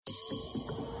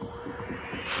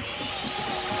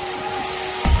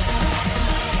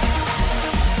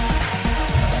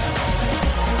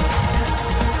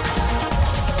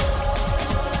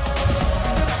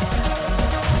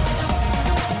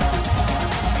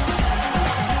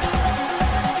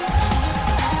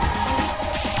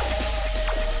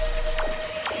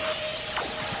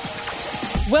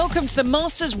Welcome to the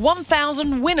Masters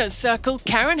 1000 Winners Circle,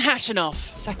 Karen Khachanov.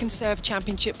 Second serve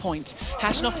championship point.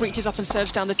 Khachanov reaches up and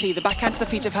serves down the tee. The backhand to the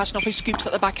feet of Khachanov, who scoops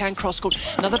at the backhand cross-court.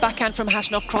 Another backhand from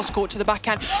Khachanov, cross-court to the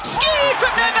backhand. Skewed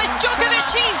from Novak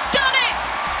Djokovic, he's done it!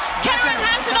 Karen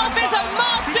Khachanov is a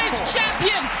Masters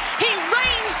champion. He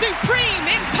reigns supreme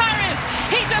in Paris.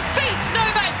 He defeats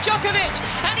Novak Djokovic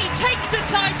and he takes the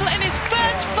title in his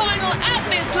first final at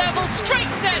this level. Straight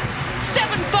sets,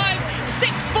 7-5,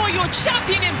 6-4. Your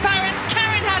champion in Paris,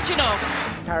 Karen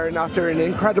Khachanov. Karen, after an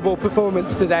incredible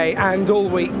performance today and all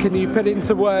week, can you put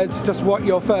into words just what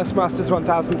your first Masters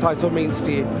 1000 title means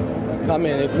to you? I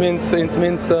mean, it means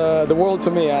the world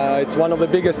to me. It's one of the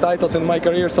biggest titles in my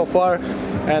career so far,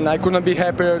 and I couldn't be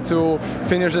happier to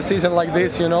finish the season like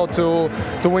this. You know, to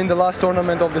win the last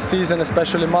tournament of the season,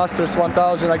 especially Masters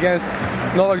 1000 against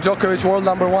Novak Djokovic, world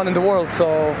 #1 in the world.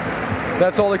 So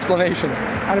that's all explanation.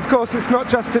 And of course, it's not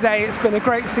just today. It's been a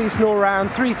great season all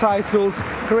round. 3 titles,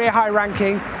 career high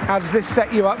ranking. How does this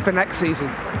set you up for next season?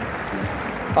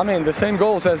 I mean, the same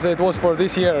goals as it was for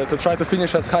this year, to try to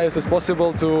finish as highest as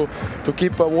possible, to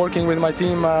keep working with my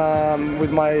team, on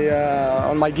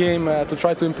my game, to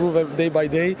try to improve day by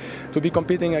day, to be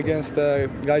competing against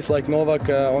guys like Novak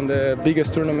on the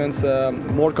biggest tournaments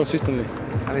more consistently.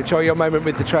 And enjoy your moment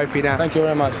with the trophy now. Thank you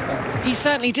very much. He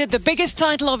certainly did. The biggest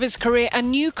title of his career, a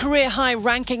new career high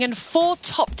ranking and 4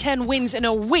 top 10 wins in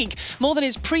a week, more than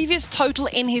his previous total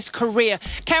in his career.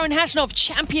 Karen Khachanov,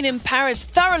 champion in Paris,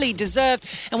 thoroughly deserved.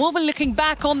 And we'll be looking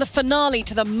back on the finale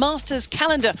to the Masters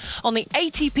calendar on the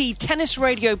ATP Tennis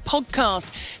Radio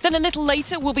podcast. Then a little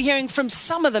later, we'll be hearing from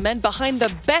some of the men behind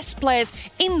the best players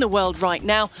in the world right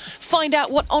now. Find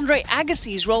out what Andre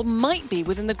Agassi's role might be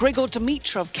within the Grigor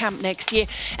Dimitrov camp next year.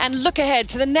 And look ahead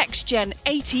to the NextGen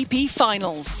ATP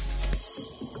Finals.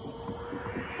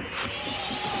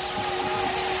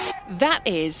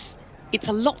 It's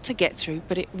a lot to get through,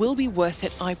 but it will be worth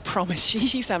it, I promise.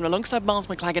 Gigi Salmon alongside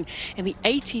Maclagan in the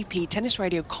ATP Tennis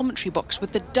Radio commentary box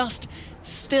with the dust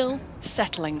still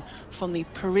settling from the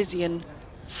Parisian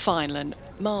final. And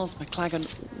Maclagan,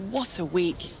 what a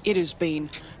week it has been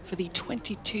for the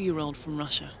 22-year-old from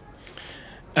Russia.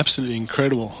 Absolutely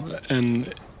incredible.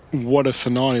 And what a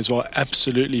finale as well.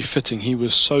 Absolutely fitting. He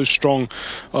was so strong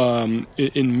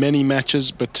in many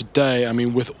matches, but today, I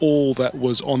mean, with all that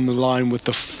was on the line, with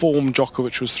the form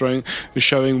Djokovic was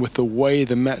showing, with the way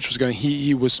the match was going,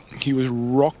 he was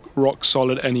rock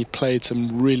solid, and he played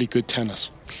some really good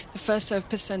tennis. The first serve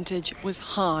percentage was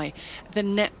high. The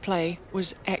net play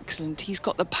was excellent. He's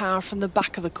got the power from the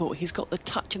back of the court. He's got the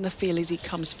touch and the feel as he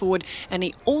comes forward. And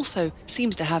he also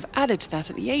seems to have added to that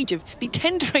at the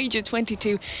tender age of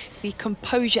 22, the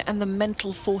composure and the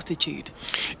mental fortitude.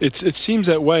 It seems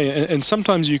that way. And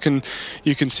sometimes you can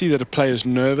see that a player is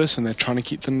nervous and they're trying to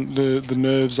keep the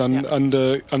nerves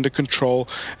under control.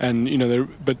 And, you know,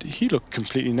 but he looked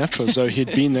completely natural as though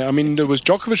he'd been there. I mean, there was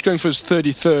Djokovic going for his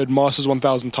 33rd Masters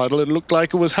 1000 title. It looked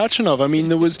like it was Khachanov. I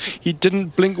mean, he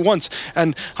didn't blink once.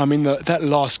 And I mean, that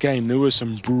last game, there were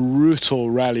some brutal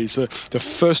rallies. The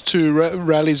first 2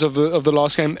 rallies of the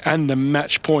last game and the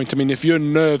match point. I mean, if you're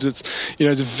nervous,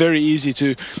 it's very easy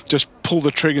to just pull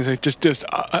the trigger and say,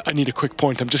 I need a quick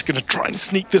point. I'm just going to try and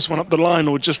sneak this one up the line,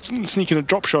 or just sneak in a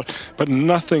drop shot. But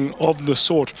nothing of the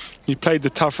sort. He played the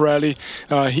tough rally.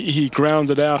 He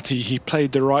grounded out. He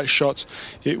played the right shots.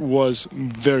 It was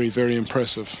very, very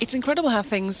impressive. It's incredible how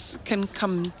things can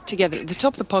come together. At the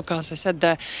top of the podcast, I said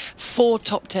there 4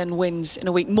 top 10 wins in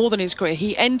a week, more than his career.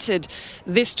 He entered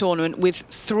this tournament with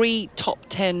 3 top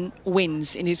 10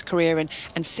 wins in his career and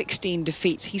 16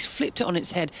 defeats. He's flipped it on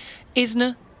its head.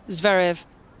 Isner, Zverev,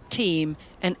 team,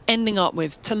 and ending up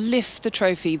with, to lift the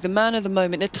trophy, the man of the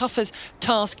moment, the toughest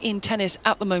task in tennis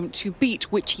at the moment to beat,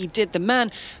 which he did, the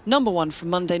man #1 from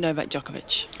Monday, Novak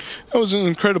Djokovic. That was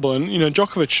incredible. And, you know,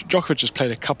 Djokovic has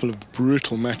played a couple of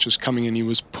brutal matches coming in. He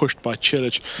was pushed by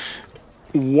Cilic.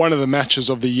 One of the matches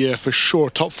of the year for sure,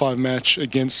 top 5 match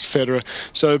against Federer.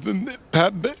 So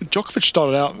Djokovic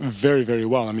started out very, very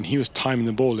well. I mean, he was timing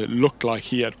the ball. It looked like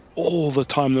he had all the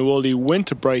time in the world. He went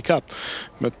to break up,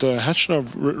 but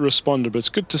Khachanov responded. But it's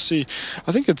good to see.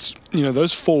 I think it's, you know,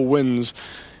 those 4 wins.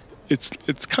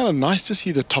 It's kind of nice to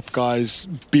see the top guys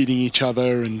beating each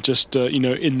other and just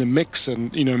in the mix,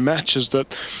 and matches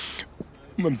that.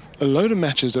 A load of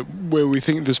matches where we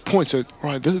think there's points that,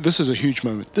 right, this is a huge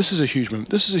moment, this is a huge moment,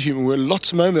 this is a huge moment,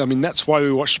 lots of moments. I mean, that's why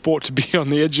we watch sport, to be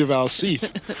on the edge of our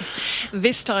seat.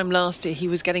 This time last year, he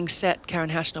was getting set,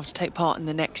 Karen Khachanov, to take part in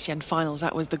the NextGen Finals.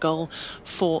 That was the goal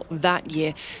for that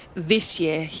year. This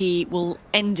year, he will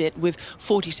end it with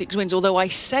 46 wins, although I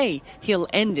say he'll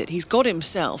end it. He's got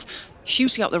himself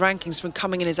shooting up the rankings from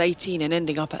coming in as 18 and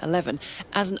ending up at 11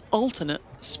 as an alternate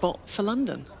spot for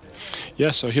London.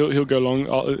 Yeah, so he'll go along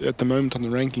at the moment on the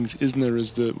rankings.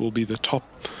 Isner will be the top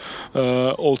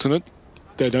alternate.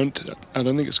 I don't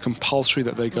think it's compulsory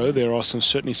that they go. There are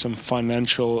certainly some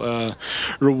financial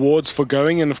rewards for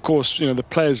going, and of course, the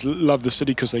players love the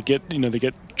city because they get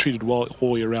treated well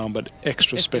all year round, but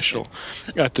extra special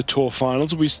at the tour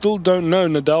finals. We still don't know.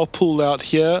 Nadal pulled out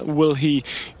here. Will he?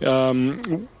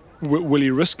 Will he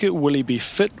risk it? Will he be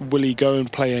fit? Will he go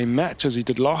and play a match as he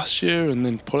did last year and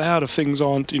then pull out if things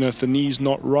aren't, if the knee's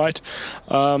not right?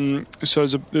 I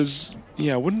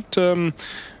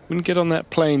wouldn't get on that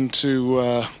plane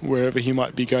to wherever he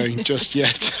might be going just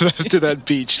yet, to that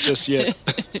beach just yet.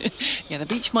 Yeah, the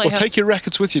beach might. Or take your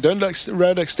rackets with you. Don't like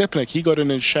Radek Stepanek. He got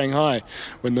in Shanghai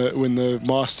when the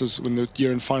Masters, when the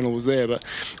year-end final was there, but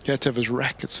he had to have his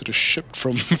rackets sort of shipped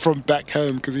from back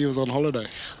home because he was on holiday.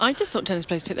 I just thought tennis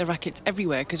players took their rackets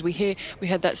everywhere because we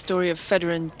had that story of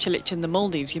Federer and Cilic in the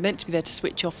Maldives. You're meant to be there to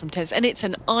switch off from tennis, and it's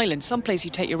an island. Some place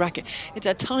you take your racket. It's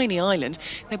a tiny island.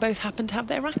 They both happen to have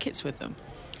their rackets with them.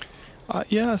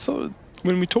 Yeah, I thought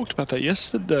when we talked about that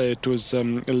yesterday, it was a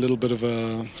little bit of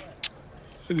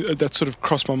that sort of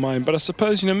crossed my mind. But I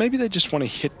suppose, maybe they just want to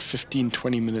hit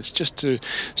 15-20 minutes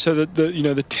so that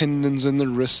the tendons and the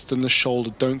wrist and the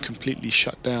shoulder don't completely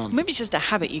shut down. Maybe it's just a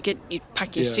habit. You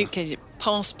pack your suitcase, your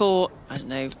passport, I don't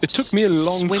know. It took me a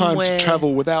long time to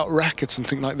travel without rackets and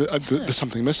think like there's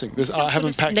something missing. I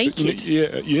haven't packed naked.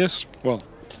 Yes. Well.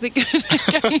 So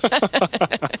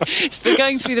they're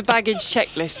going through the baggage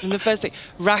checklist, and the first thing,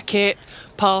 racket,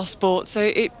 passport, so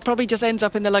it probably just ends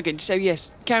up in the luggage. So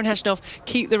yes, Karen Khachanov,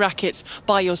 keep the rackets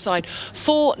by your side.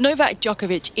 For Novak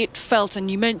Djokovic, it felt, and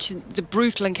you mentioned the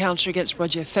brutal encounter against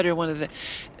Roger Federer, one of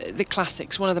the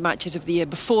classics, one of the matches of the year.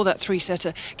 Before that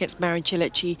three-setter against Marian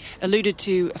Vajda, he alluded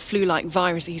to a flu-like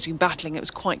virus that he's been battling. It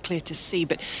was quite clear to see.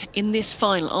 But in this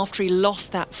final, after he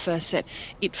lost that first set,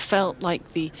 it felt like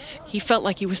he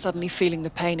was suddenly feeling the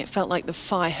pain. It felt like the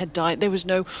fire had died. There was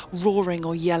no roaring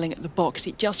or yelling at the box.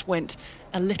 It just went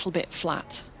a little bit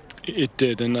flat. It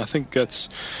did, and I think that's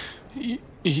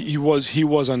he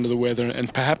was under the weather,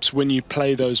 and perhaps when you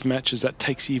play those matches, that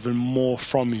takes even more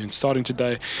from you. And starting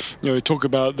today, we talk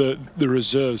about the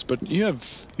reserves, but you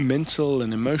have mental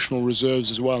and emotional reserves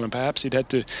as well. And perhaps he'd had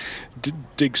to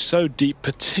dig so deep,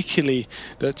 particularly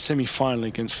that semi-final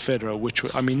against Federer, which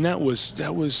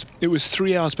it was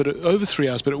 3 hours, but over 3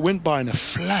 hours, but it went by in a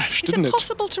flash, didn't it? Is it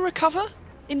possible to recover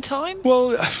in time?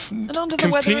 Well, and under the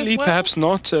weather as well? Perhaps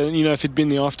not. If it'd been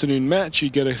the afternoon match, you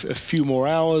get a few more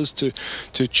hours to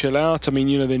chill out. I mean,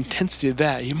 the intensity of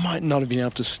that, you might not have been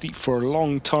able to sleep for a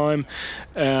long time.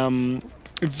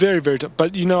 Very, very tough.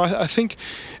 But I think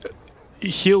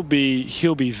he'll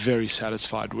be very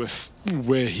satisfied with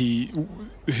where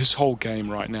his whole game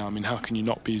right now. I mean, how can you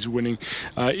not be? He's winning.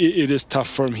 It is tough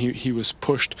for him. He was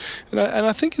pushed, and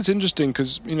I think it's interesting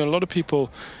because a lot of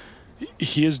people.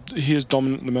 He is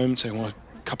dominant at the moment, saying, well,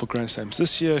 a couple of Grand Slams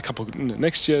this year, a couple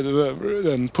next year,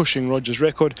 and pushing Roger's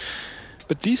record.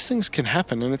 But these things can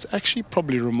happen, and it's actually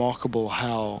probably remarkable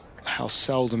how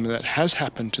seldom that has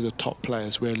happened to the top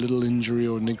players, where a little injury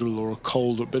or niggle or a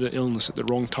cold or a bit of illness at the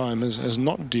wrong time has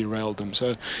not derailed them.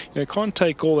 So can't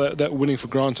take all that winning for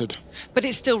granted. But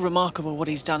it's still remarkable what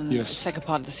he's done in the second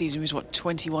part of the season. He was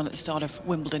 21 at the start of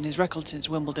Wimbledon. His record since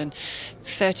Wimbledon,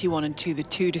 31-2, the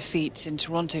 2 defeats in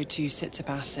Toronto to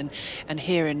Tsitsipas and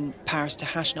here in Paris to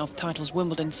Khachanov. Titles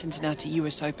Wimbledon, Cincinnati,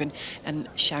 US Open and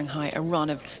Shanghai. A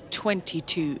run of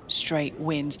 22 straight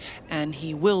wins, and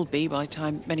he will be, by the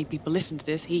time many people listen to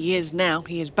this, he is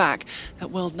back at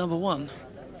world number 1.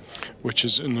 Which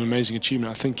is an amazing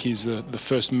achievement. I think he's the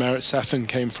first. Marat Safin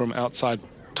came from outside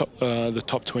the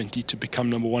top 20 to become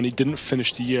number 1. He didn't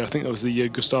finish the year. I think that was the year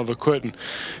Gustavo Kuerten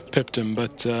pipped him.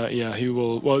 But he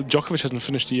will. Well, Djokovic hasn't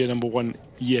finished the year number 1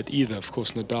 yet either. Of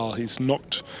course, Nadal, he's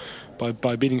knocked.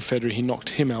 By beating Federer, he knocked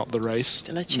him out the race.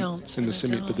 Still a chance in the Nadal.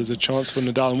 semi, but there's a chance for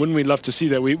Nadal. And wouldn't we love to see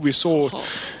that?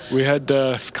 We had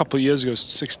a couple of years ago,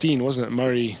 16, wasn't it?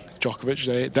 Murray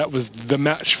Djokovic. That was the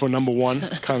match for number 1.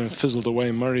 Kind of fizzled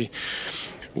away. Murray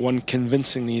won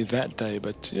convincingly that day,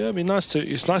 but yeah,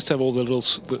 it's nice to have all the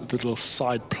little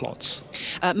side plots.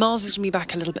 Miles is going to be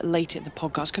back a little bit later in the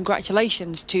podcast.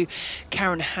 Congratulations to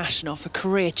Karen Khachanov, a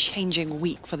career-changing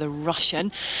week for the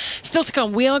Russian. Still to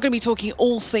come, we are going to be talking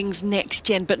all things next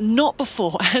gen, but not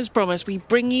before, as promised, we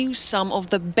bring you some of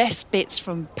the best bits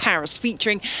from Paris,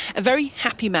 featuring a very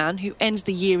happy man who ends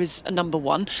the year as a number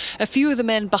 1, a few of the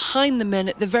men behind the men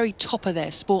at the very top of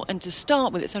their sport, and to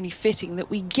start with, it's only fitting that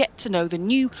we get to know the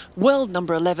new world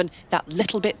number 11 that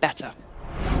little bit better.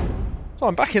 So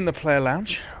I'm back in the player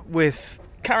lounge with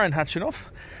Karen Khachanov.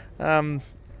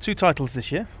 2 titles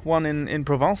this year, one in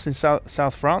Provence in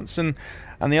South France and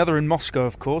the other in Moscow,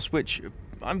 of course, which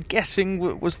I'm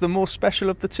guessing was the more special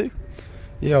of the 2.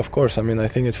 Yeah, of course. I mean, I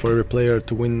think it's for every player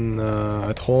to win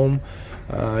at home.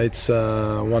 It's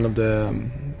one of the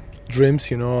dreams,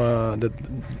 that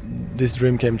this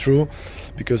dream came true,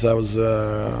 because I was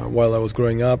while I was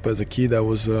growing up as a kid, I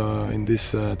was in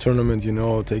this tournament,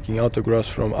 taking autographs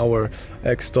from our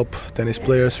ex-top tennis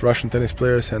players, Russian tennis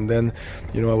players, and then,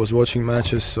 I was watching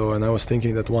matches. And I was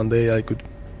thinking that one day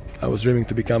I was dreaming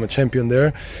to become a champion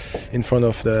there, in front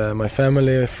of my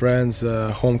family, friends,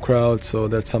 home crowd. So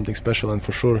that's something special, and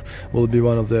for sure will be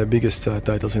one of the biggest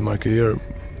titles in my career.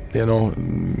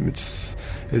 It's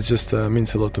just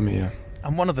means a lot to me. Yeah.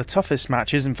 And one of the toughest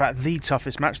matches, in fact the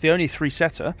toughest match, the only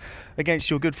 3-setter against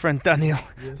your good friend Dani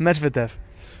Vallverdu.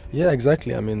 Yeah,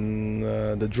 exactly. I mean,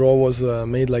 the draw was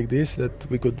made like this, that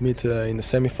we could meet in the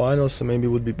semi-finals. So maybe it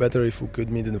would be better if we could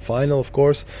meet in the final, of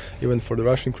course, even for the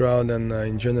Russian crowd, and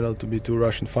in general to be 2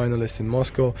 Russian finalists in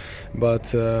Moscow.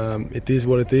 But it is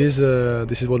what it is.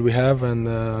 This is what we have, and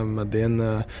at the end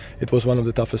it was one of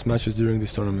the toughest matches during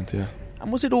this tournament. Yeah.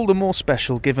 And was it all the more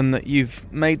special given that you've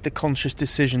made the conscious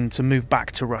decision to move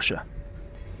back to Russia?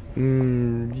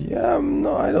 Yeah,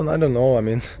 no, I don't know. I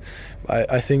mean,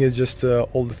 I think it's just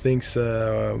all the things,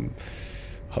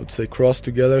 how to say, crossed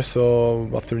together. So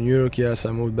after New York, yes,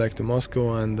 I moved back to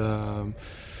Moscow, and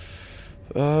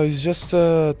it's just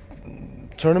a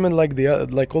tournament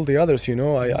like all the others.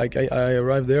 I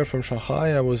arrived there from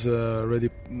Shanghai. I was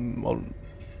already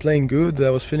playing good.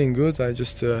 I was feeling good. I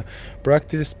just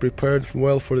practiced, prepared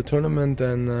well for the tournament,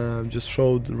 and just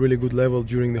showed really good level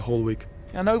during the whole week.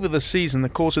 And over the season, the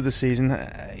course of the season,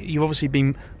 you've obviously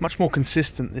been much more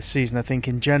consistent this season, I think,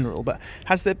 in general. But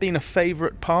has there been a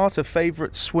favourite part, a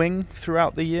favourite swing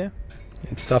throughout the year?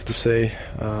 It's tough to say,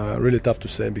 really tough to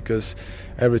say, because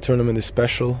every tournament is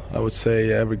special. I would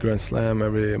say every Grand Slam,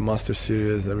 every Master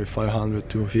Series, every 500,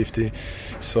 250.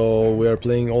 So we are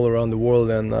playing all around the world,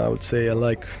 and I would say I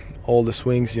like all the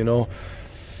swings,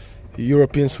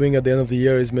 European swing at the end of the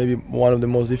year is maybe one of the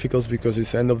most difficult, because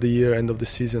it's end of the year, end of the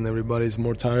season, everybody is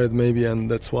more tired maybe,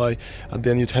 and that's why at the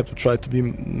end you'd have to try to be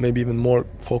maybe even more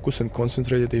focused and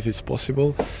concentrated if it's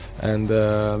possible, and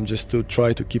just to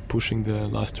try to keep pushing the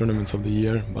last tournaments of the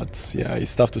year. But yeah,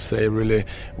 it's tough to say really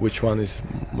which one is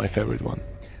my favorite one.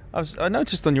 I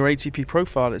noticed on your ATP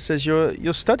profile it says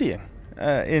you're studying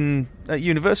at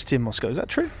university in Moscow. Is that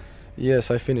true?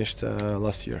 Yes, I finished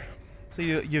last year. So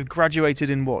you've graduated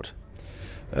in what?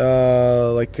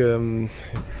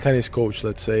 Tennis coach,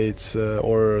 let's say, it's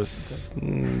or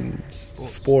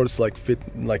sports like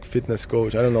fitness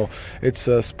coach. I don't know. It's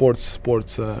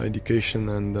sports education,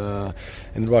 and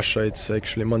in Russia it's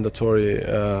actually mandatory.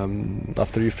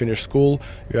 After you finish school,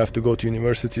 you have to go to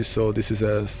university. So this is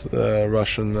a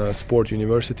Russian sport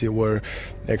university where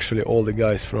actually all the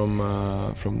guys from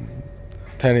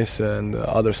tennis and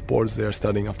other sports, they are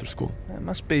studying after school. It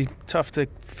must be tough to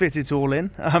fit it all in.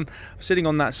 I was sitting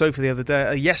on that sofa the other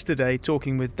day, yesterday,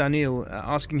 talking with Daniil,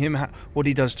 asking him what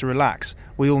he does to relax.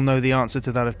 We all know the answer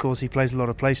to that, of course. He plays a lot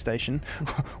of PlayStation.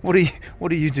 What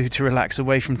do you do to relax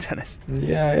away from tennis?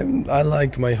 Yeah, I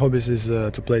like, my hobbies is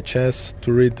to play chess,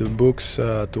 to read the books,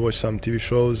 to watch some TV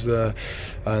shows,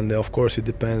 and of course it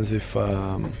depends if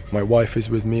my wife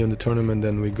is with me on the tournament,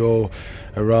 then we go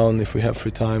around if we have free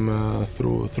time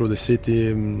through the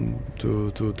city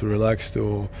to relax,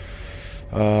 to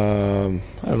I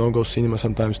don't know, go cinema,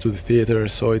 sometimes to the theater.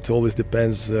 So it always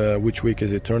depends which week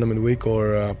is it, tournament week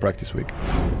or practice week.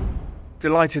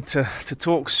 Delighted to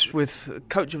talk with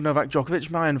coach of Novak Djokovic,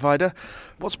 Marian Vajda.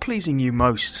 What's pleasing you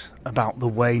most about the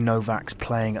way Novak's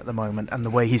playing at the moment and the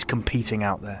way he's competing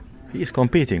out there? He's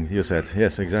competing, you said.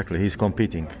 Yes, exactly. He's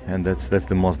competing, and that's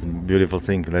the most beautiful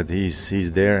thing, that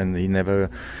he's there and he never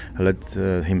let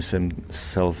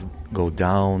himself go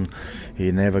down.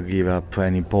 He never give up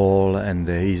any ball, and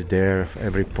he's there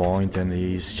every point, and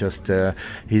he's just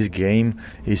his game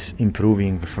is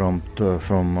improving from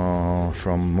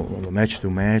match to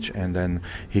match, and then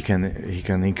he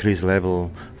can increase level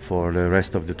for the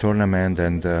rest of the tournament.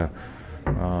 And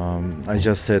I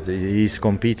just said he's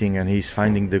competing and he's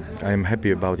finding I'm happy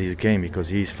about his game, because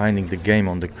he's finding the game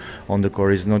on the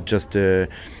court. It's not just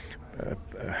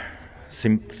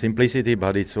simplicity,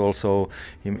 but it's also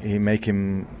he make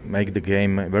the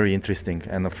game very interesting,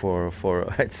 and for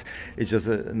it's just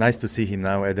nice to see him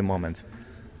now at the moment.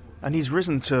 And he's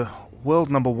risen to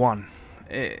world number one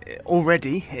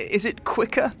already. Is it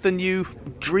quicker than you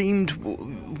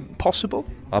dreamed possible?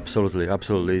 Absolutely.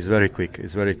 It's very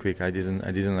quick. I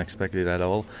didn't expect it at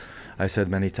all. I said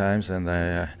many times, and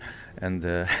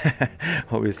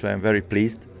obviously I'm very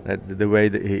pleased that the way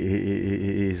that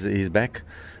he's back,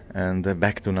 and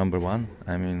back to number one.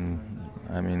 I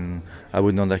mean, I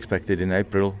would not expect it in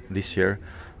April this year,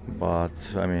 but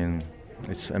I mean,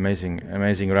 it's amazing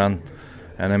run,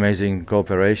 and amazing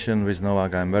cooperation with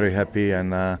Novak. I'm very happy,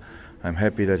 and I'm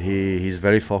happy that he's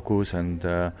very focused, and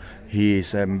he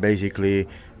is basically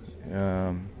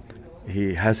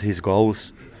he has his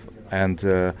goals,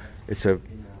 and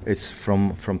it's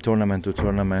from tournament to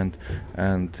tournament,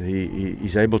 and he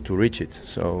is able to reach it.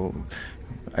 So,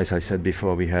 as I said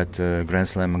before, we had a Grand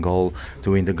Slam goal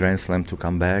to win the Grand Slam, to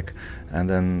come back, and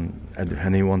then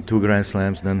and he won 2 Grand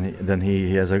Slams. Then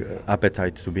he has an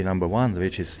appetite to be number one,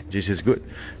 which is good.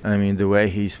 I mean, the way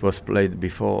he was played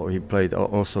before, he played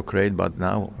also great, but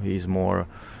now he's more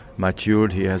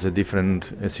matured. He has a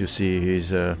different, as you see,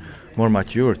 he's more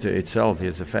matured itself. He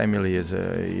has a family.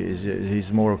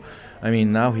 He's more. I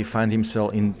mean, now he finds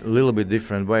himself in a little bit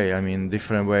different way. I mean,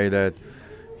 different way that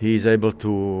he's able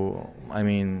to, I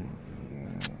mean,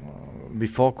 be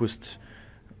focused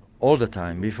all the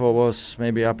time. Before was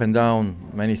maybe up and down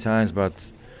many times, but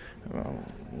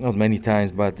not many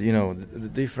times. But you know, the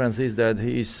difference is that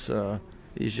he's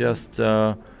just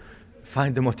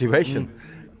find the motivation.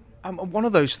 One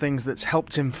of those things that's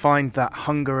helped him find that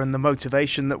hunger and the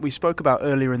motivation that we spoke about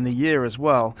earlier in the year as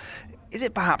well. Is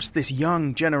it perhaps this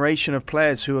young generation of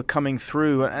players who are coming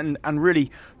through and really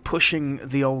pushing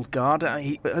the old guard?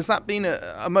 Has that been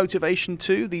a motivation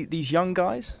too, these young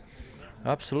guys?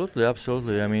 Absolutely.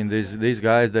 I mean, these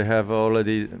guys, they have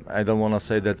already, I don't want to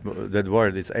say that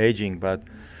word, it's aging, but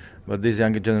this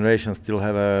younger generation still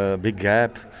have a big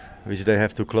gap which they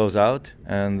have to close out,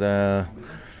 and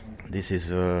this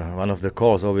is one of the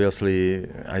cause. Obviously,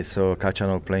 I saw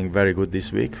Khachanov playing very good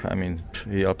this week. I mean,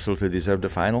 he absolutely deserved the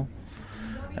final.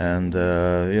 And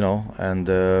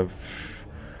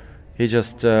he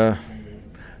just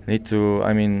need to.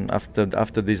 I mean,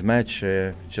 after this match,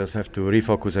 just have to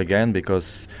refocus again,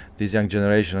 because this young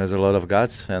generation has a lot of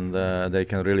guts, and they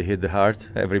can really hit the hard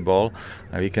every ball.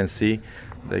 We can see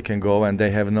they can go, and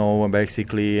they have no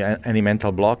basically any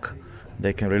mental block.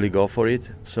 They can really go for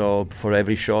it. So for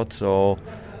every shot, so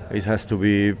it has to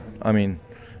be. I mean,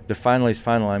 the final is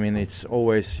final. I mean, it's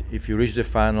always if you reach the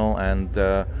final, and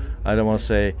I don't want to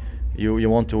say you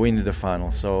want to win the final.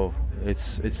 So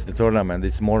it's the tournament.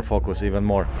 It's more focus, even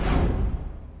more.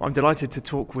 I'm delighted to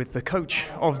talk with the coach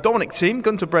of Dominic's team,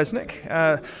 Gunter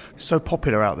Bresnik. So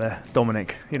popular out there,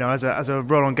 Dominic. You know, as a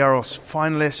Roland Garros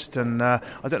finalist, and I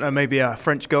don't know, maybe a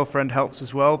French girlfriend helps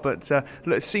as well. But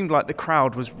it seemed like the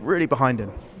crowd was really behind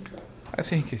him. I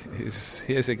think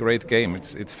he has a great game.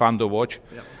 It's fun to watch.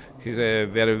 Yep. He's a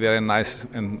very, very nice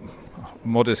and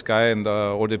modest guy, and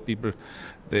all the people,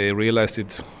 they realized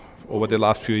it over the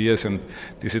last few years, and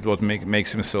this is what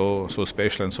makes him so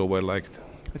special and so well liked.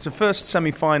 It's the first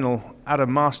semi-final at a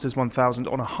Masters 1000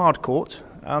 on a hard court.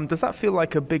 Does that feel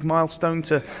like a big milestone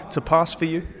to pass for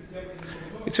you?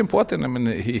 It's important. I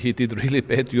mean, he did really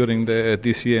bad during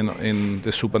this year in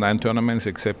the Super 9 tournaments,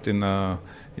 except in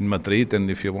Madrid,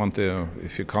 and if you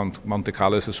count Monte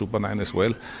Carlo as a Super 9 as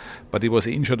well. But he was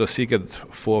injured or sick at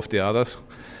 4 of the others.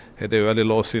 Had an early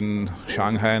loss in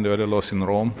Shanghai and early loss in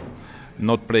Rome.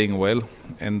 Not playing well,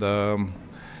 and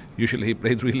usually he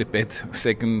played really bad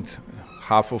second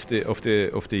half of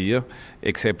the year,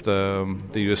 except the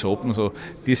US Open. So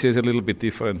this is a little bit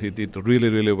different. He did really,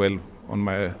 really well on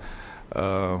my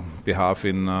behalf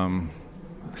in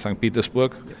St.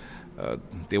 Petersburg.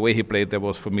 The way he played, that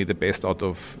was for me the best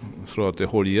throughout the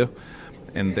whole year.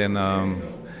 And then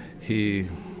he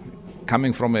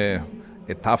coming from a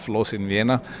tough loss in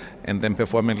Vienna, and then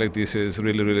performing like this is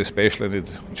really, really special, and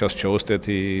it just shows that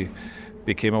he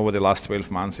became over the last 12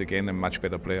 months again a much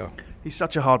better player. He's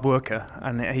such a hard worker,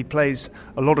 and he plays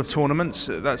a lot of tournaments.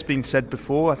 That's been said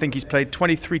before. I think he's played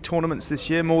 23 tournaments this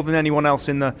year, more than anyone else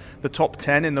in the top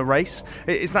 10 in the race.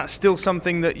 Is that still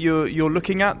something that you're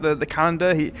looking at, the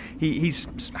calendar?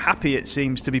 He's happy, it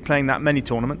seems, to be playing that many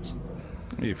tournaments.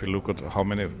 If you look at how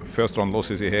many first-round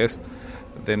losses he has,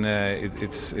 then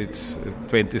it's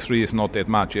 23 is not that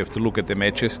much. You have to look at the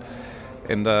matches.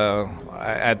 And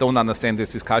I don't understand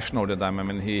this discussion all the time. I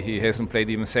mean, he hasn't played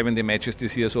even 70 matches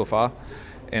this year so far.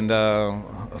 And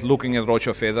looking at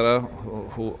Roger Federer,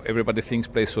 who everybody thinks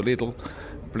plays so little,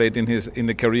 played in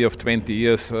the career of 20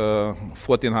 years,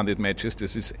 1,400 matches.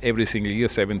 This is every single year,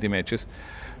 70 matches.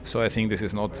 So I think this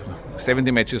is not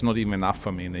 70 matches, not even enough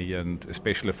for me in a year, and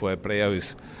especially for a player who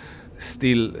is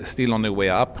still on the way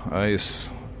up. He's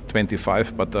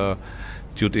 25, but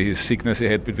due to his sickness he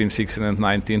had between 16 and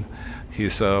 19,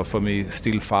 he's for me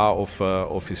still far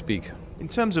off his peak. In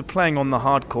terms of playing on the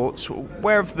hard courts,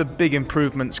 where have the big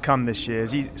improvements come this year?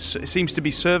 He seems to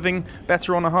be serving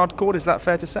better on a hard court, is that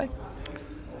fair to say?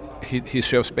 He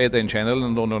serves better in general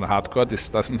and on a hard court. This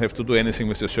doesn't have to do anything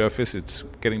with the surface, it's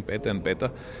getting better and better.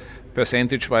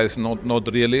 Percentage-wise, not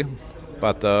really,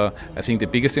 but I think the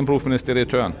biggest improvement is the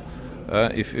return.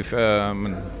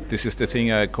 This is the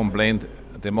thing I complained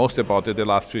the most about it the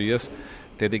last few years,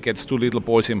 that he gets too little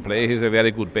balls in play. He's a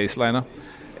very good baseliner.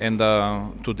 And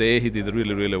today he did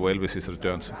really, really well with his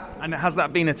returns. And has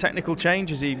that been a technical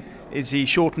change? Is he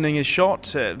shortening his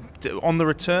shot on the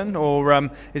return,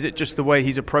 or is it just the way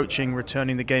he's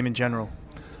returning the game in general?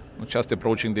 Just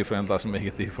approaching different doesn't make a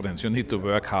difference. You need to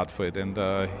work hard for it, and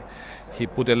he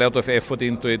put a lot of effort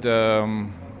into it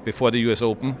before the US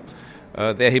Open.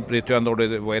 There he returned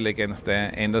already well against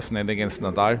Anderson and against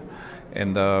Nadal.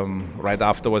 And right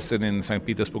afterwards then in St.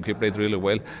 Petersburg he played really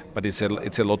well, but it's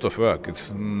a lot of work.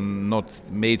 It's not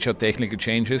major technical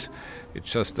changes,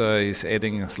 it's just he's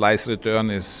adding a slice return,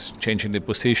 he's changing the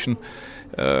position.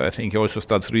 I think he also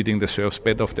starts reading the serve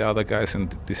speed of the other guys,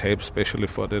 and this helps especially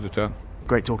for the return.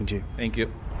 Great talking to you. Thank you.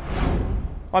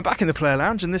 I'm back in the Player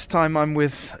Lounge, and this time I'm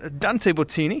with Dante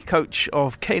Bottini, coach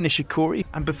of Kei Nishikori.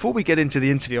 And before we get into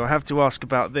the interview, I have to ask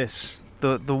about this.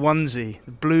 The onesie,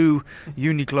 the blue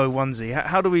Uniqlo onesie.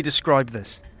 How do we describe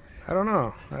this? I don't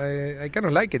know. I kind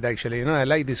of like it, actually. I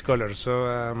like this color,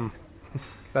 so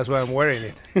that's why I'm wearing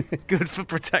it. Good for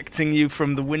protecting you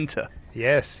from the winter.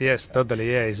 Yes, totally.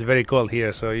 Yeah, it's very cold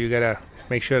here, so you gotta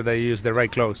make sure that you use the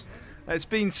right clothes. It's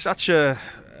been such an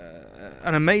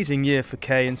amazing year for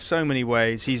Kei in so many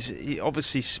ways. He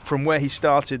obviously, from where he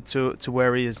started to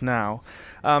where he is now.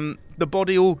 The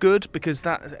body all good, because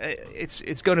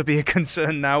it's going to be a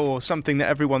concern now, or something that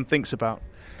everyone thinks about.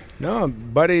 No,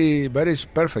 body's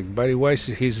perfect. Body-wise,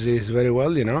 he's very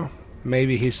well.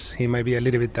 Maybe he might be a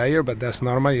little bit tired, but that's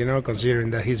normal. Considering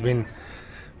that he's been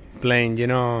playing,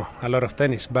 a lot of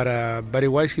tennis. But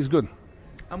body-wise, he's good.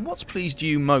 And what's pleased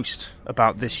you most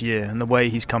about this year and the way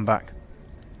he's come back?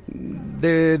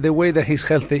 The way that he's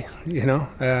healthy.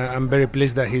 I'm very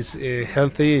pleased that he's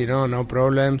healthy. No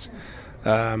problems.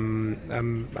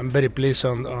 I'm very pleased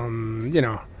on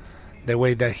the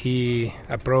way that he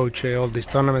approached all these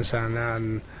tournaments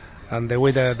and the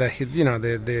way that he,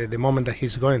 the moment that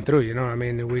he's going through. I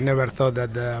mean, we never thought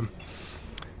that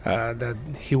that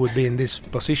he would be in this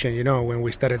position. When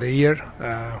we started the year,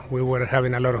 we were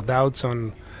having a lot of doubts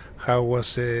on how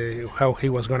he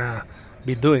was gonna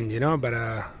be doing. But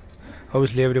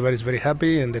obviously everybody's very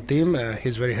happy, and the team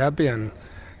he's very happy, and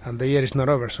the year is not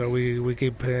over, so we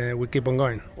keep on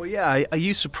going. Well, yeah. Are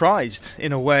you surprised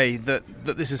in a way that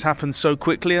this has happened so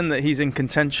quickly and that he's in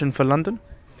contention for London?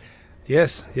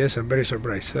 Yes, I'm very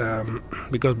surprised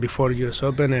because before US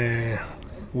Open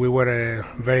we were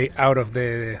very out of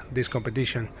this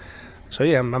competition. So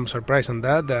yeah, I'm surprised on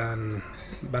that.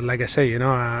 But like I say,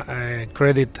 I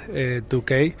credit to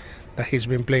Kei that he's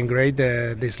been playing great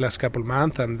this last couple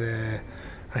months, and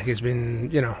he's been,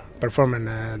 performing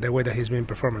the way that he's been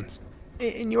performing.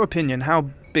 In your opinion, how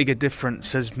big a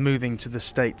difference has moving to the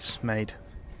States made?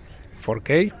 For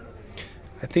Kei,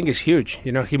 I think it's huge.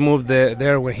 He moved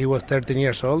there when he was 13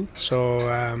 years old. So,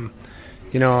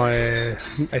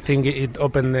 I think it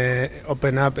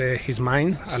opened up his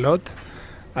mind a lot.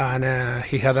 And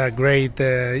he had a great,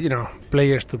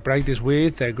 players to practice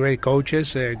with, great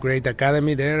coaches, great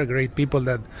academy there, great people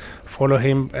that follow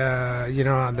him,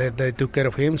 they took care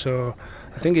of him. So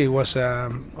I think it was,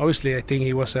 obviously, I think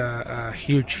it was a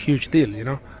huge deal,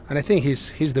 And I think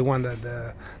he's the one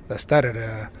that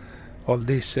started all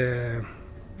this,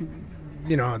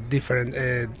 different,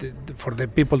 for the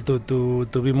people to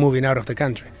be moving out of the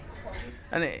country.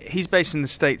 And he's based in the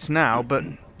States now, but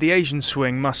the Asian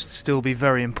swing must still be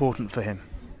very important for him.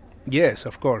 Yes,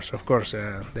 of course.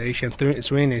 The Asian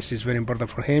swing is very important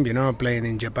for him. Playing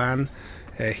in Japan,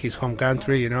 his home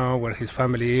country. Where his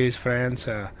family is, friends.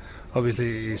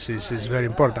 Obviously, is very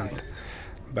important.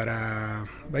 But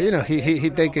he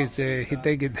take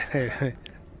it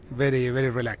very very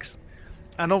relaxed.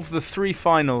 And of the 3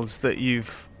 finals that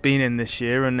you've been in this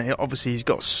year, and obviously he's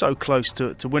got so close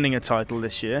to winning a title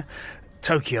this year.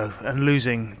 Tokyo and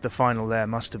losing the final there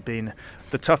must have been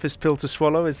the toughest pill to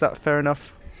swallow. Is that fair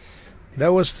enough?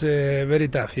 That was very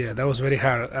tough. Yeah, that was very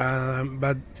hard.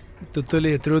 But to tell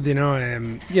you the truth,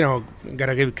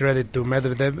 gotta give credit to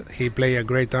Medvedev. He played a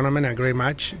great tournament, a great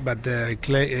match. But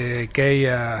Kei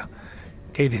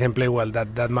didn't play well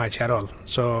that match at all.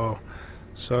 So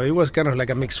it was kind of like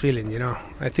a mixed feeling.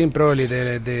 I think probably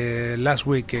the last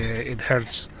week it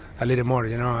hurts a little more.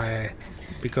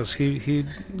 Because he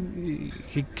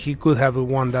could have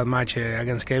won that match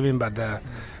against Kevin, but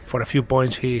for a few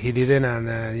points he didn't,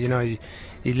 and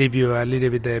he leave you a little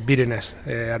bit bitterness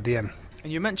at the end.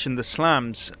 And you mentioned the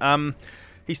slams.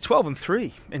 He's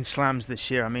 12-3 in slams this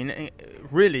year. I mean,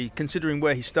 really, considering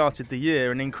where he started the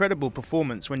year, an incredible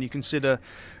performance when you consider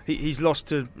he's lost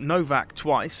to Novak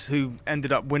twice, who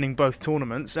ended up winning both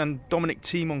tournaments, and Dominic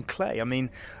Thiem on clay. I mean,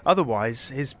 otherwise,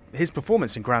 his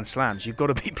performance in Grand Slams, you've got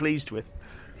to be pleased with.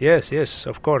 Yes,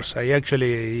 of course. I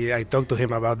talked to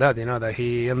him about that, that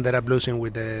he ended up losing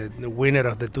with the winner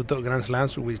of the two Grand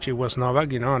Slams, which was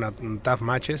Novak, on tough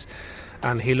matches.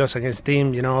 And he lost against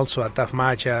Thiem, also a tough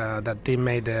match that Thiem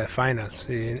made the finals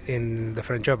in the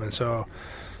French Open. So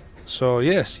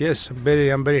yes, I'm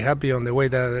very happy on the way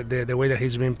that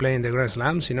he's been playing the Grand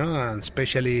Slams, and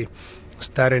especially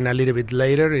starting a little bit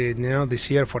later,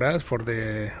 this year for us for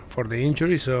the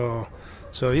injury.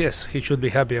 So yes, he should be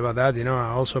happy about that.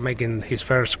 Also making his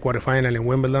first quarterfinal in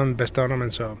Wimbledon, best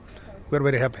tournament. So we're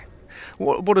very happy.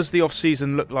 What does the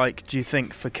off-season look like, do you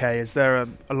think, for Kei? Is there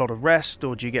a lot of rest,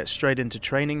 or do you get straight into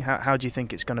training? How do you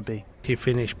think it's going to be? He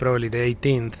finished probably the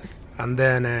 18th, and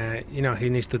then, he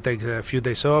needs to take a few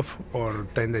days off, or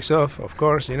 10 days off, of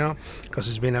course, because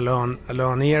it's been a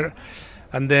long year.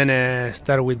 And then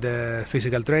start with the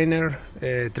physical training,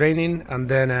 and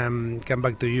then come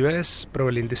back to US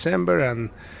probably in December, and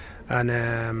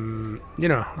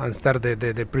start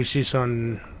the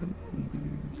pre-season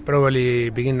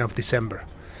probably beginning of December.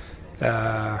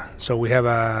 So we have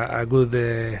a good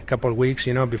couple of weeks,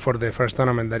 before the first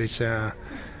tournament that is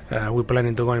we're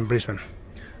planning to go in Brisbane.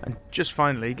 And just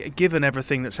finally, given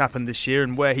everything that's happened this year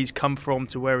and where he's come from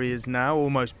to where he is now,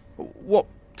 almost, what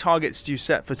targets do you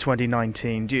set for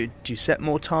 2019? Do you set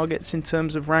more targets in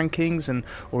terms of rankings,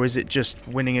 or is it just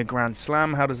winning a Grand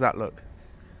Slam? How does that look?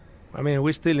 I mean,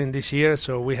 we're still in this year,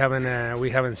 so we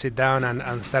haven't sit down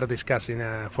and start discussing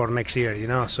for next year.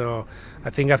 So I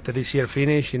think after this year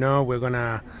finish, we're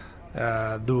gonna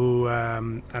do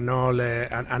an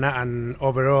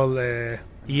overall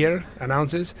year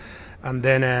announces, and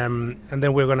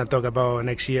then we're gonna talk about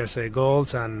next year's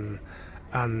goals and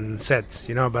sets.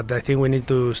 But I think we need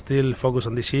to still focus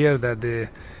on this year.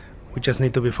 We just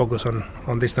need to be focused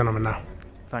on this tournament now.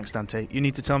 Thanks, Dante. You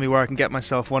need to tell me where I can get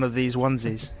myself one of these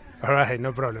onesies. All right,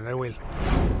 no problem, I will.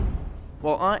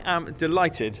 Well, I am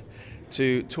delighted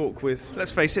to talk with,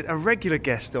 let's face it, a regular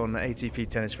guest on ATP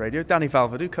Tennis Radio, Dani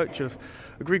Vallverdu, coach of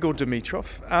Grigor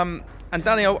Dimitrov. And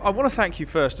Dani, I want to thank you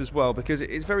first as well, because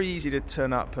it's very easy to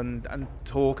turn up and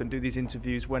talk and do these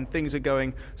interviews when things are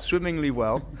going swimmingly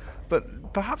well,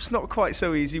 but perhaps not quite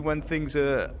so easy when things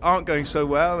aren't going so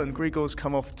well and Grigor's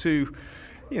come off two,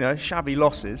 shabby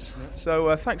losses.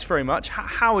 So thanks very much.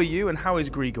 How are you, and how is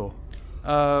Grigor?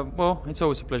 Well, it's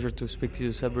always a pleasure to speak to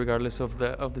you, Seb, regardless of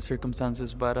the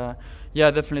circumstances. But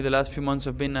yeah, definitely the last few months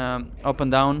have been up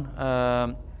and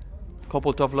down.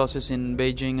 Couple tough losses in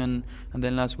Beijing and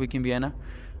then last week in Vienna.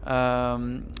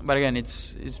 But again,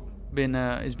 it's been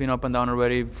up and down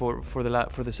already for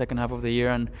the second half of the year,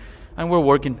 and we're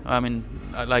working. I mean,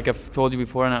 like I've told you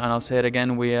before, and I'll say it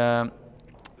again, we're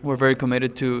very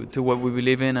committed to what we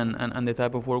believe in and the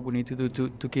type of work we need to do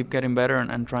to keep getting better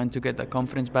and trying to get that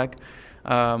confidence back.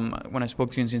 When I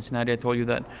spoke to you in Cincinnati, I told you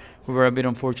that we were a bit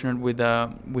unfortunate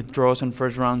with draws and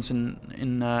first rounds in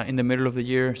the middle of the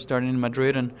year, starting in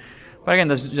Madrid. But again,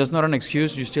 that's just not an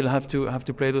excuse. You still have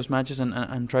to play those matches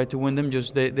and try to win them.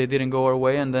 Just they didn't go our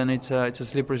way, and then it's a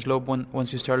slippery slope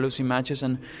once you start losing matches.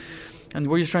 And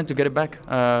we're just trying to get it back,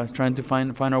 trying to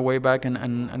find our way back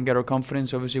and get our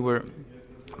confidence. Obviously, we're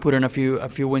putting a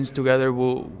few wins together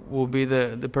will be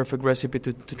the perfect recipe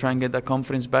to try and get that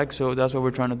confidence back. So that's what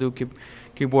we're trying to do.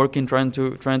 Keep working, trying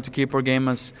to keep our game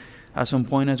as on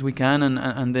point as we can,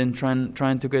 and then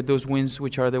trying to get those wins,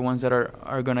 which are the ones that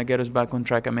are going to get us back on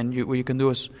track. I mean, you can do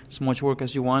as much work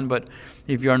as you want, but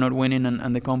if you are not winning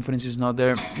and the confidence is not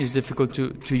there, it's difficult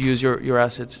to use your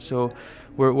assets. So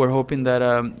we're hoping that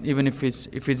even if it's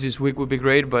this week would be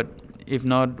great, but if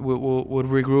not, we'll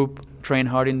regroup, train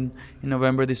hard in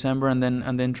November, December, and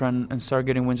then try and start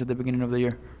getting wins at the beginning of the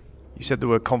year. You said the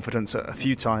word confidence a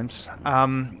few times.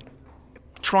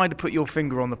 Trying to put your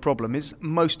finger on the problem, is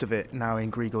most of it now in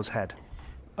Grigor's head?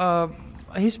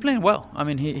 He's playing well. I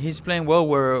mean, he's playing well.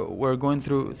 We're going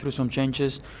through some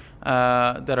changes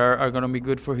that are going to be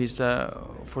good for his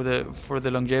for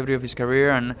the longevity of his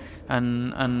career and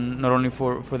not only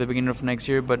for the beginning of next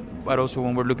year, but also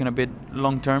when we're looking a bit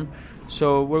long term.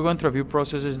 So we're going through a few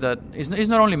processes that is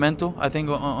not only mental. I think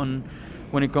on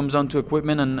when it comes down to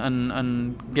equipment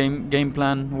and game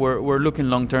plan, we're looking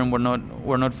long term.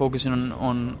 We're not focusing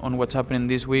on what's happening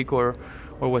this week or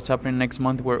what's happening next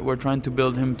month. We're trying to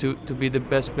build him to be the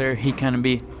best player he can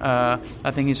be.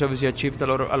 I think he's obviously achieved a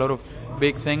lot of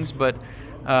big things, but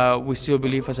we still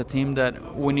believe as a team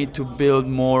that we need to build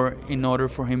more in order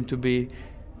for him to be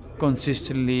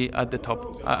consistently at the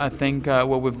top. I think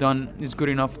what we've done is good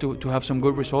enough to have some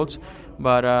good results,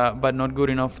 but not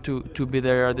good enough to be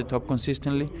there at the top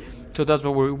consistently. So that's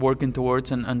what we're working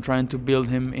towards and trying to build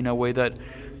him in a way that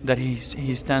he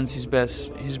stands his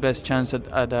best chance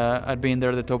at being there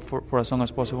at the top for as long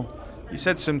as possible. You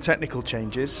said some technical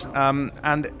changes,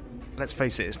 and let's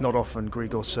face it, it's not often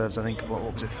Grigor serves, I think, what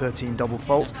was it, 13 double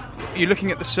fault. You're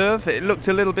looking at the serve, it looked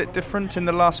a little bit different in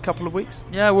the last couple of weeks?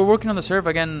 Yeah, we're working on the serve.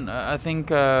 Again, I think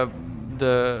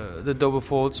the double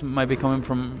faults might be coming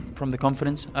from the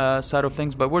confidence side of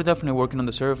things, but we're definitely working on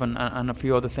the serve and a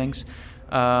few other things.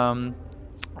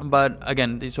 But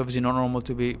again, it's obviously not normal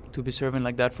to be serving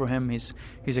like that for him. He's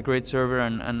a great server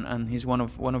and he's one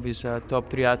of his top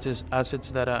 3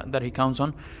 assets that he counts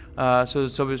on. So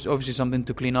it's obviously something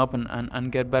to clean up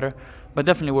and get better. But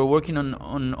definitely we're working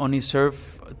on his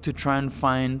serve to try and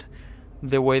find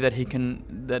the way that he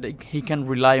can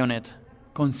rely on it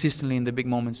consistently in the big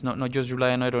moments. Not just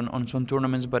rely on it on some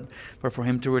tournaments, but for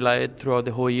him to rely it throughout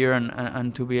the whole year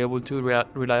and to be able to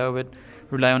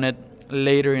rely on it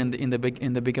later in the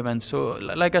big events. So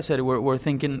like I said, we're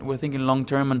thinking long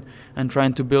term and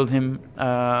trying to build him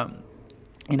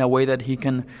in a way that he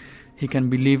can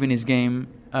believe in his game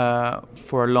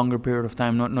for a longer period of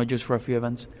time, not just for a few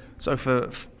events. So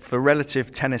for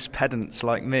relative tennis pedants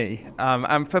like me,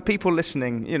 and for people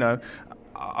listening, you know,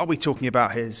 are we talking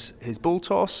about his ball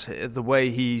toss, the way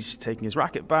he's taking his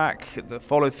racket back, the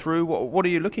follow through? What are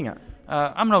you looking at?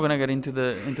 I'm not going to get into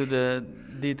the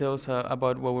details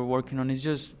about what we're working on. It's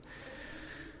just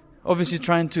obviously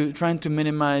trying to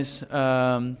minimize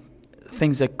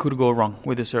things that could go wrong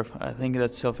with the serve. I think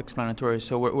that's self-explanatory.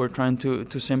 So we're trying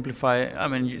to simplify. I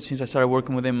mean, since I started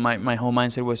working with him, my whole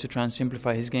mindset was to try and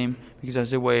simplify his game, because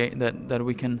that's the way that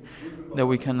we can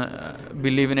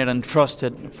believe in it and trust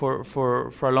it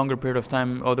for a longer period of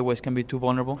time. Otherwise, can be too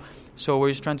vulnerable. So we're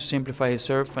just trying to simplify his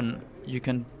serve, and you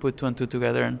can put 2 and 2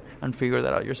 together and figure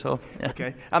that out yourself. Yeah.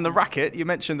 Okay. And the racket, you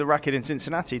mentioned the racket in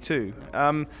Cincinnati too.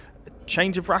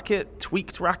 Change of racket,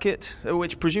 tweaked racket,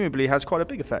 which presumably has quite a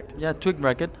big effect. Yeah, tweaked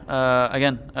racket.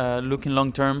 Again, looking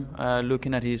long term,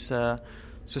 looking at his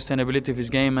sustainability of his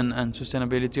game and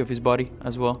sustainability of his body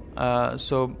as well.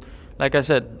 So, like I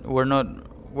said, we're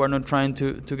not trying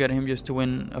to get him just to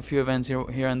win a few events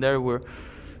here and there.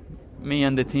 Me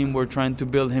and the team, we're trying to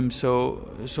build him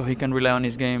so he can rely on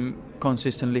his game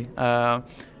consistently.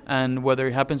 And whether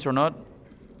it happens or not,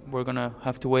 we're going to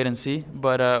have to wait and see,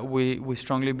 but we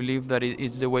strongly believe that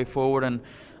it's the way forward,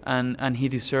 and he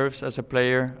deserves, as a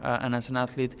player and as an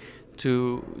athlete,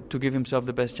 to give himself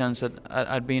the best chance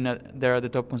at being there at the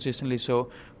top consistently.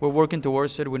 So we're working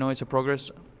towards it. We know it's a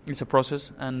process,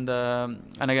 and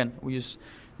again, we just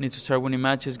need to start winning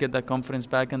matches, get that confidence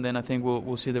back, and then I think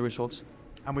we'll see the results.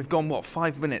 And we've gone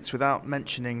 5 minutes without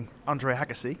mentioning Andre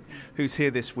Agassi, who's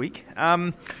here this week.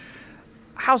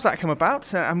 How's that come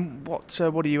about, and what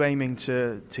are you aiming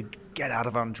to get out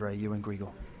of Andre, you and Grigor?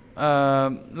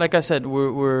 Like I said,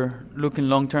 we're looking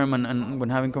long term, and when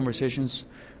having conversations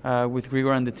with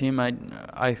Grigor and the team,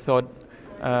 I thought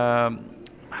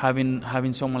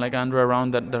having someone like Andre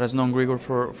around that has known Grigor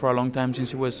for a long time,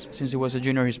 since he was a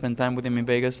junior. He spent time with him in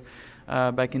Vegas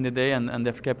back in the day, and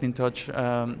they've kept in touch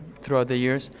throughout the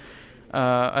years.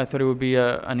 I thought it would be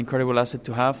an incredible asset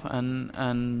to have,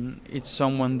 and it's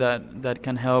someone that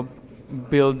can help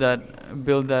build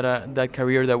that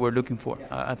career that we're looking for.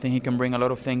 I think he can bring a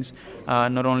lot of things,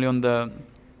 not only on the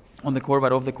court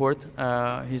but off the court.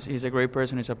 He's a great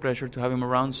person. It's a pleasure to have him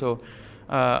around. So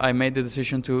I made the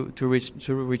decision to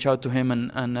reach out to him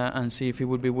and see if he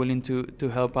would be willing to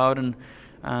help out,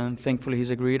 and thankfully he's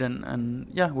agreed. And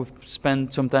yeah, we've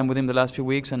spent some time with him the last few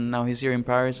weeks, and now he's here in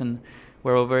Paris, and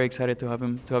we're all very excited to have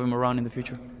him around in the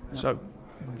future. Yeah. So,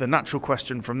 the natural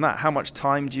question from that: how much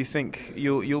time do you think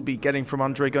you'll be getting from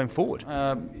Andre going forward?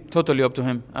 Totally up to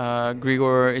him.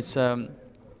 Grigor is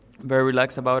very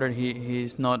relaxed about it.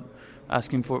 He's not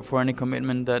asking for any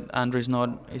commitment that Andre is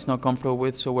not comfortable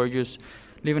with. So we're just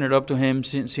leaving it up to him,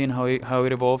 seeing how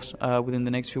it evolves within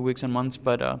the next few weeks and months.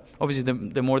 But obviously,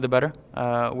 the more the better.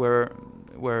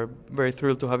 We're very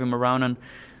thrilled to have him around,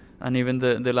 and even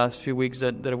the last few weeks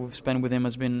that we've spent with him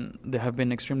have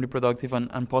been extremely productive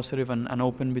and positive and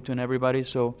open between everybody.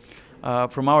 So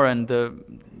from our end,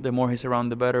 the more he's around,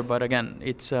 the better. But again,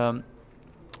 it's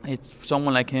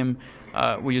someone like him.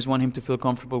 We just want him to feel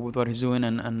comfortable with what he's doing,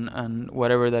 and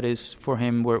whatever that is for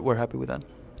him, we're happy with that.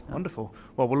 Wonderful.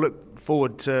 Well, we'll look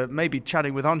forward to maybe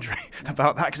chatting with Andre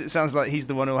about that, because it sounds like he's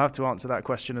the one who'll have to answer that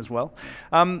question as well.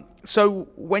 So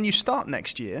when you start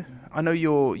next year, I know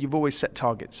you've always set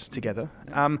targets together,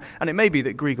 and it may be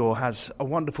that Grigor has a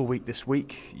wonderful week this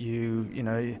week. You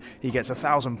know, he gets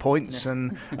 1,000 points,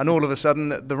 and all of a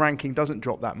sudden the ranking doesn't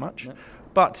drop that much. Yeah.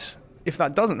 But if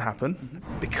that doesn't happen,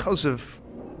 because of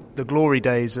the glory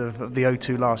days of the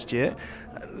O2 last year,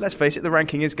 let's face it, the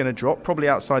ranking is going to drop, probably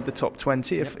outside the top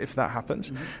 20 if that happens.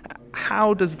 Mm-hmm.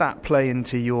 How does that play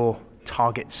into your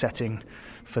target setting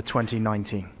for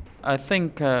 2019? I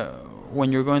think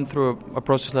when you're going through a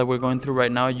process that we're going through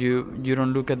right now, you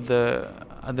don't look at the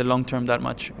long term that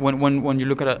much. When you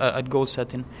look at goal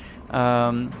setting,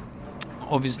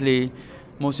 obviously,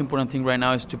 most important thing right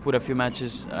now is to put a few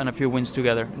matches and a few wins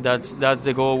together. That's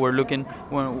the goal. We're looking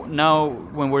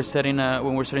when we're setting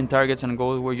targets and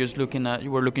goals.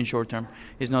 We're looking short term.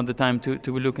 It's not the time to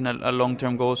be looking at long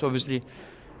term goals. Obviously,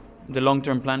 the long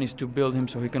term plan is to build him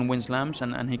so he can win slams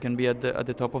and he can be at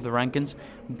the top of the rankings.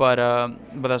 But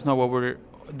that's not what we're.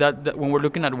 That when we're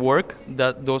looking at work,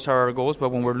 those are our goals. But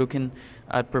when we're looking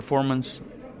at performance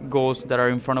goals that are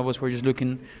in front of us, we're just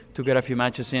looking to get a few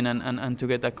matches in and to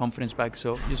get that confidence back.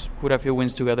 So just put a few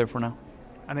wins together for now.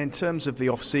 And in terms of the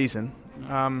off-season,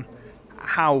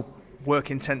 how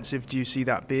work-intensive do you see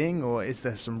that being? Or is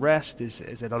there some rest? Is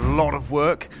it a lot of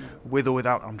work with or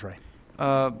without Andre?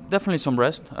 Definitely some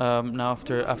rest now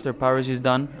after Paris is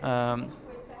done.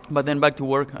 But then back to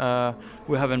work.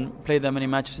 We haven't played that many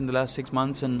matches in the last 6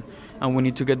 months, and we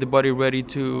need to get the body ready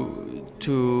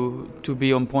to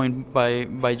be on point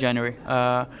by January.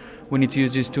 We need to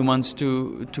use these 2 months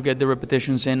to get the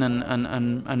repetitions in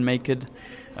and make it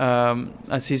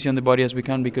as easy on the body as we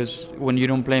can, because when you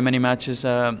don't play many matches,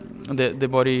 the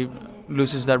body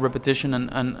loses that repetition,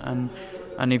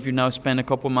 and if you now spend a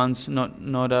couple months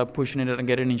not pushing it and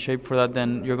getting in shape for that,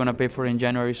 then you're going to pay for it in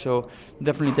January. So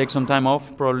definitely take some time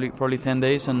off, probably 10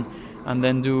 days, and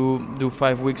then do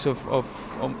 5 weeks of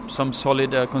some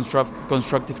solid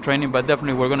constructive training. But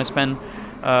definitely we're going to spend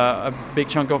a big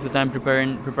chunk of the time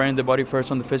preparing the body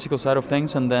first on the physical side of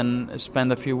things, and then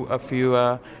spend a few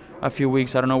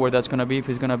weeks. I don't know where that's going to be, if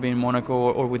it's going to be in Monaco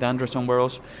or with Andre somewhere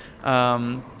else.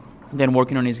 Then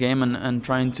working on his game and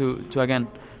trying to again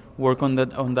work on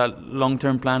that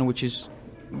long-term plan, which is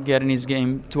getting his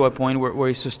game to a point where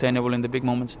he's sustainable in the big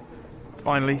moments.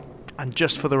 Finally, and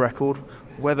just for the record,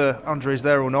 whether Andre is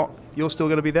there or not, you're still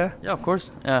going to be there? Yeah, of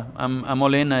course. Yeah, I'm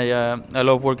all in. I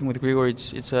love working with Grigor.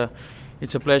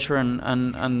 It's a pleasure,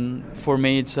 and for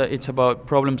me, it's about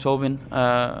problem solving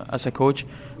as a coach.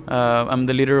 I'm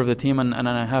the leader of the team, and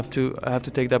I have to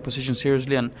take that position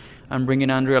seriously. And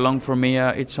bringing Andre along, for me,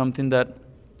 it's something that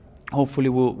hopefully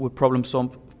will problem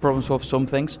solve some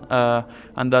things,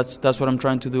 and that's what I'm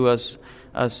trying to do as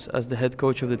the head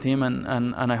coach of the team,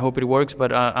 and I hope it works.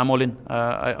 But I'm all in.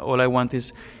 All I want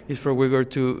is for Grigor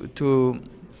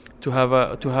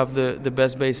to have the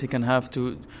best base he can have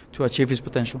to achieve his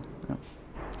potential. Yeah.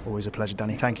 Always a pleasure,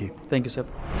 Dani. Thank you. Thank you, Seb.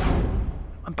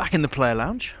 I'm back in the player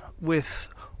lounge with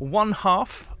one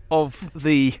half of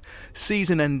the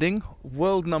season-ending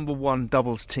world number one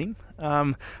doubles team.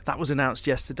 That was announced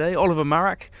yesterday. Oliver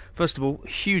Marek, first of all,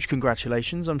 huge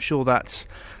congratulations. I'm sure that's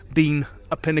been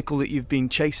a pinnacle that you've been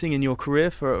chasing in your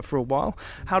career for a while.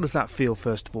 How does that feel,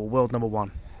 first of all, world number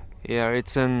one? Yeah,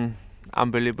 it's an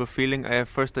unbelievable feeling. I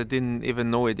didn't even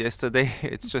know it yesterday.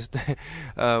 It's just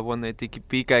one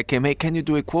ATP guy came, hey, can you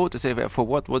do a quote? I say, for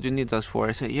what? What do you need us for?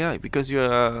 I say, yeah, because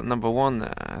you're number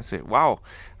one. I say, wow.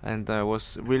 And I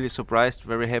was really surprised,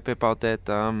 very happy about that.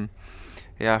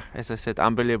 Yeah, as I said,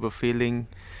 unbelievable feeling.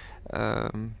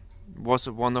 Was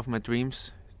one of my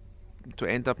dreams to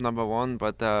end up number one,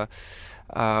 but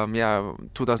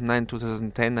 2009,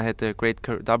 2010 I had a great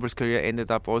doubles career,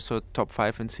 ended up also top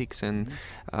 5 and 6, and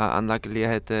unluckily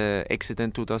I had an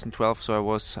accident 2012, so I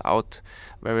was out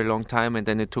very long time, and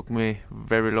then it took me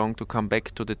very long to come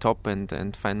back to the top,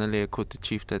 and finally I could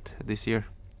achieve that this year.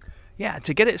 Yeah,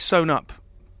 to get it sewn up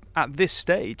at this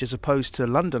stage as opposed to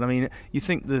London. I mean, you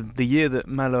think the year that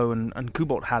Melo and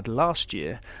Goodall had last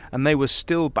year, and they were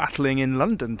still battling in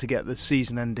London to get the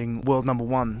season-ending world number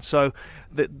one. So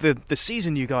the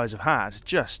season you guys have had,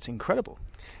 just incredible.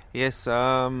 Yes,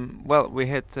 well, we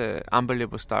had an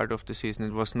unbelievable start of the season.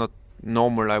 It was not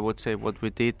normal, I would say, what we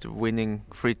did, winning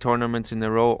 3 tournaments in a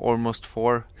row, almost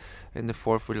 4. In the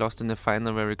 4th, we lost in the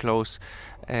final, very close.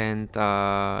 And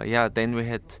then we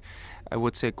had, I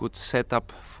would say, good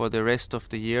setup for the rest of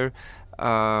the year.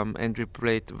 And we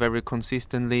played very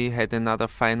consistently, had another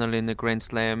final in the Grand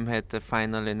Slam, had a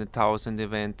final in the 1000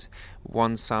 event,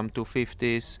 won some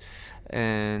 250s.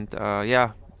 And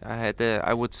I had,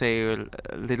 I would say, a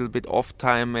little bit off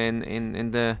time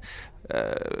in the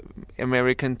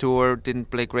American tour.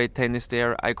 Didn't play great tennis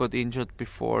there. I got injured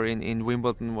before in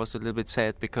Wimbledon. Was a little bit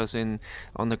sad because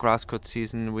on the grass court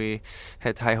season we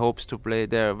had high hopes to play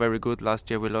there. Very good. Last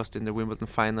year we lost in the Wimbledon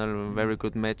final. A very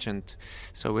good match, and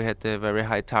so we had a very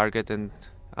high target, and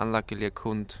unluckily I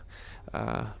couldn't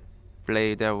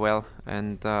play there well.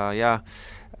 And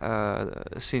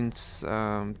since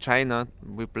China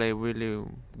we play really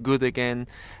good again.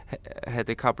 Had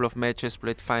a couple of matches,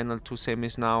 played final, 2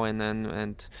 semis now,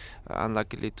 and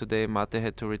unluckily today Mate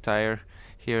had to retire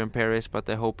here in Paris, but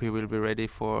I hope he will be ready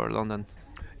for London.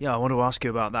 Yeah, I want to ask you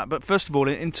about that. But first of all,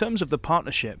 in terms of the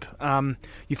partnership,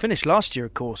 you finished last year,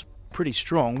 of course, pretty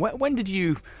strong. When did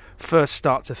you first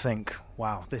start to think,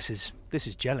 wow, this is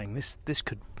gelling,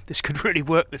 this could really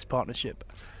work, this partnership?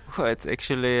 Well, it's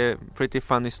actually a pretty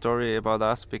funny story about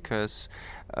us, because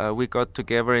we got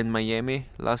together in Miami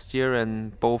last year,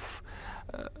 and both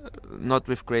not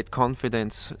with great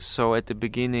confidence. So at the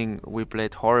beginning we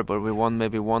played horrible. We won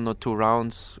maybe 1 or 2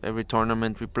 rounds every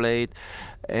tournament we played,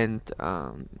 and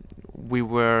we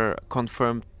were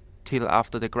confirmed till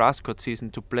after the grass court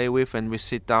season to play with, and we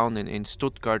sit down in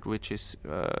Stuttgart, which is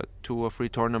 2 or 3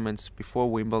 tournaments before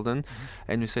Wimbledon,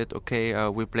 and we said, okay,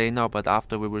 we play now, but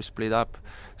after we will split up.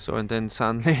 So, and then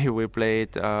suddenly we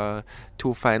played 2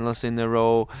 finals in a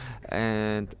row,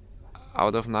 and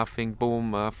out of nothing,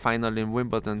 boom, final in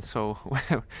Wimbledon. So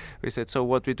we said, so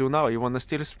what we do now? You want to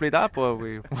still split up, or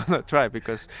we want to try?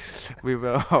 Because we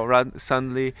were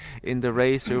suddenly in the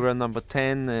race. We were number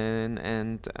 10,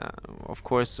 and of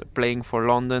course playing for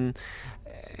London.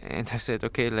 And I said,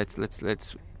 okay, let's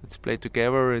play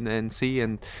together and see.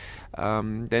 And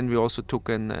then we also took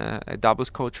a doubles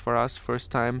coach for us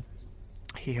first time.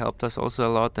 He helped us also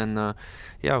a lot, and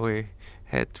we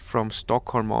had from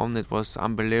Stockholm on, it was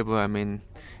unbelievable. I mean,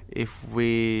 if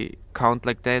we count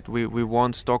like that, we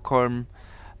won Stockholm.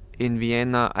 In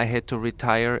Vienna I had to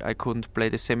retire. I couldn't play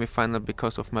the semi-final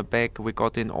because of my back. We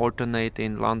got in alternate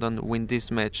in London, win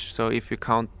this match. So if you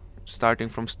count starting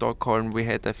from Stockholm, we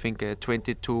had, I think, a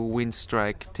 22 win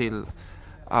strike till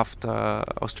after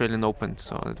Australian Open.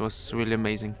 So it was really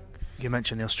amazing. You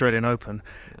mentioned the Australian Open.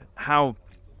 How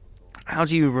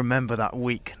do you remember that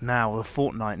week now, or the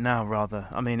fortnight now, rather?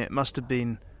 I mean, it must have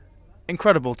been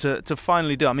incredible to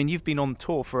finally do. I mean, you've been on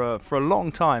tour for a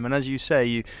long time, and as you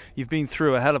say, you've been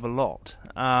through a hell of a lot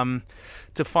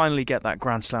to finally get that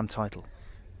Grand Slam title.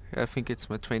 I think it's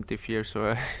my 20th year,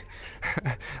 so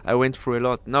I went through a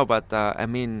lot. No, but I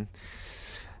mean,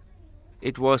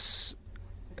 it was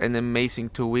an amazing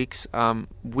 2 weeks.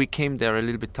 We came there a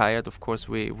little bit tired. Of course,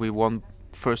 we won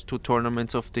first 2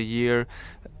 tournaments of the year,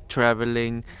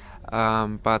 traveling,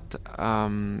 but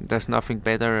there's nothing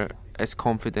better as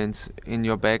confidence in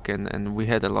your back, and we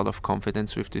had a lot of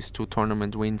confidence with these 2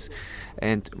 tournament wins.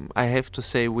 And I have to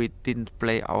say, we didn't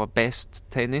play our best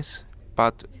tennis,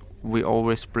 but we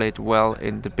always played well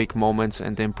in the big moments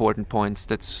and the important points.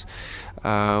 That's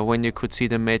when you could see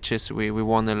the matches. We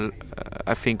won,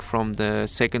 I think, from the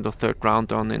 2nd or 3rd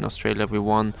round on in Australia, we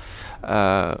won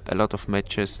a lot of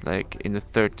matches, like in the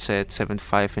 3rd set,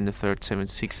 7-5 in the 3rd,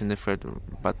 7-6 in the 3rd.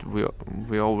 But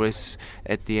we always,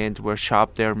 at the end, were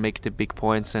sharp there, make the big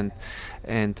points. And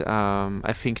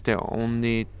I think the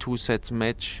only 2 sets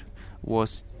match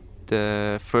was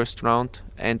the 1st round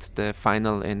and the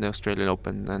final in the Australian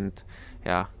Open, and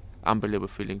unbelievable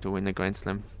feeling to win a Grand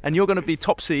Slam. And you're going to be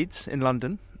top seeds in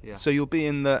London, so you'll be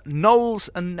in the Knowles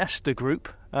and Nesta group.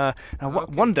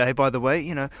 One day, by the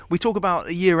way, we talk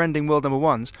about year-ending world number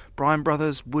ones: Bryan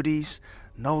Brothers, Woodies,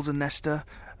 Knowles and Nesta,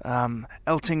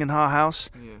 Elting and Harhouse,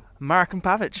 Marek and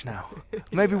Pavic now.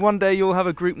 Maybe one day you'll have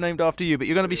a group named after you, but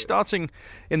you're going to be starting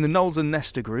in the Knowles and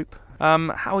Nesta group.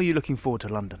 How are you looking forward to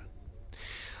London?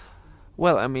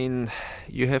 Well, I mean,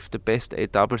 you have the best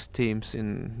 8 doubles teams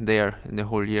in the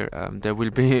whole year. There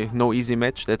will be no easy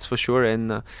match, that's for sure,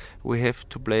 and we have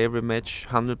to play every match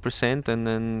 100%, and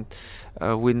then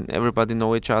everybody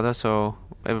know each other, so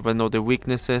everybody know the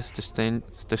weaknesses,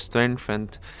 the strength,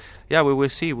 and yeah, we will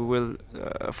see. We will.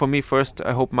 For me, first,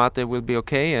 I hope Mate will be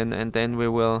okay, and then we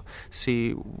will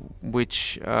see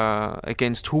which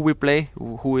against who we play,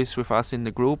 who is with us in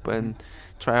the group, and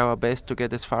try our best to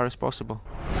get as far as possible.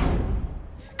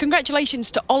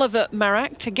 Congratulations to Oliver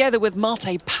Marak. Together with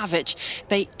Mate Pavic,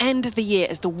 they end the year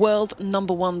as the world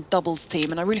 #1 doubles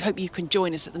team. And I really hope you can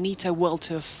join us at the Nitto World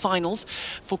Tour Finals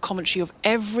for commentary of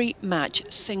every match,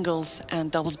 singles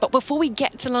and doubles. But before we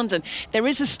get to London, there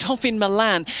is a stop in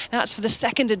Milan. That's for the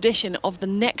second edition of the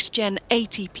NextGen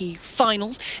ATP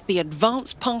Finals. The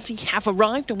advance party have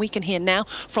arrived, and we can hear now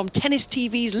from Tennis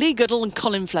TV's Lee Goodall and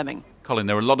Colin Fleming. Colin,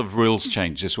 there were a lot of rules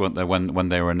changes, weren't there, when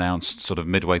they were announced sort of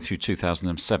midway through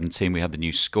 2017. We had the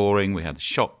new scoring, we had the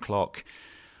shot clock,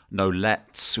 no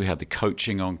lets, we had the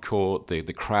coaching on court, the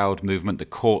crowd movement. The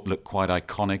court looked quite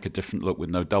iconic, a different look with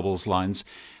no doubles lines.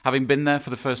 Having been there for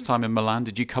the first time in Milan,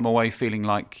 did you come away feeling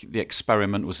like the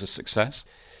experiment was a success?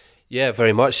 Yeah,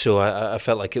 very much so. I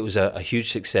felt like it was a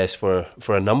huge success for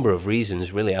a number of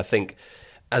reasons, really. I think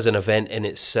as an event in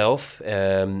itself,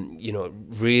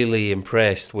 really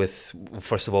impressed with,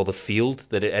 first of all, the field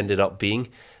that it ended up being.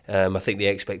 I think the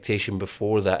expectation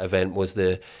before that event was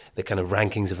the kind of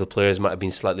rankings of the players might have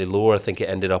been slightly lower. I think it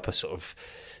ended up a sort of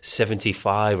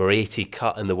 75 or 80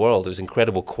 cut in the world. It was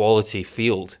incredible quality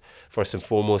field, first and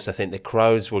foremost. I think the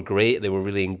crowds were great. They were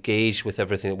really engaged with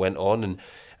everything that went on.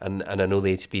 And I know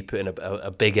the ATP put in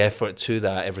a big effort to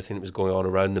that, everything that was going on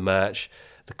around the match.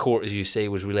 The court, as you say,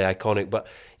 was really iconic. But,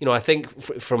 I think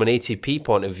from an ATP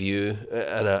point of view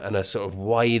and a sort of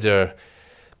wider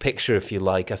picture, if you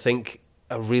like, I think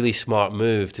a really smart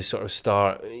move to sort of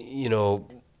start,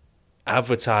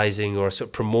 advertising or sort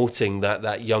of promoting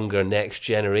that younger next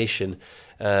generation,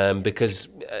 because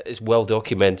it's well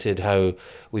documented how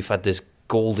we've had this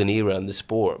golden era in the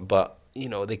sport, but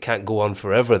they can't go on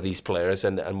forever, these players,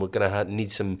 and we're going to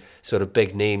need some sort of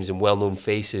big names and well-known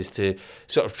faces to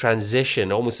sort of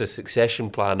transition, almost a succession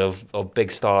plan of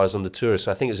big stars on the tour. So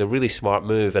I think it was a really smart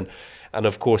move, and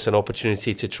of course an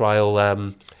opportunity to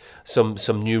trial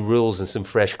some new rules and some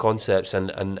fresh concepts,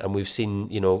 and we've seen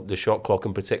the shot clock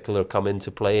in particular come into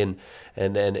play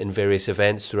in various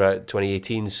events throughout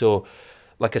 2018. So,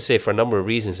 like I say, for a number of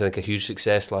reasons, I think a huge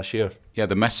success last year. Yeah,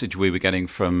 the message we were getting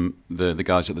from the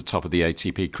guys at the top of the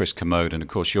ATP, Chris Commode, and of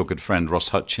course your good friend Ross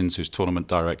Hutchins, who's tournament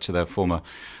director, their former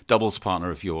doubles partner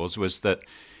of yours, was that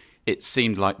it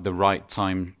seemed like the right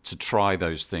time to try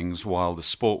those things while the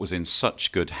sport was in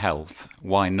such good health.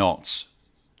 Why not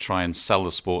try and sell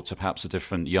the sport to perhaps a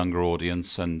different, younger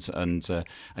audience and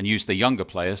use the younger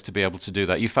players to be able to do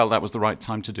that? You felt that was the right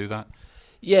time to do that?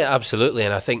 Yeah, absolutely.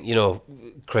 And I think,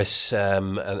 Chris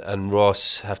and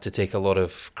Ross have to take a lot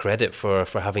of credit for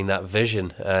having that vision,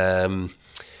 to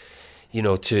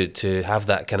have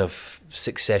that kind of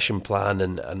succession plan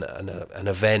and an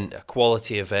event, a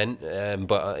quality event,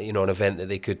 but, an event that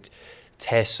they could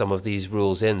test some of these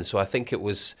rules in. So I think it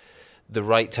was the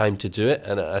right time to do it,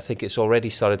 and I think it's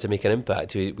already started to make an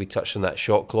impact. We touched on that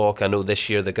shot clock. I know this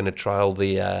year they're going to trial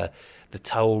the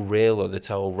towel rail or the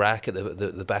towel rack at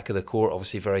the back of the court,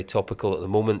 obviously very topical at the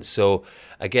moment. So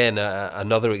again,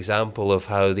 another example of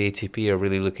how the ATP are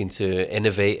really looking to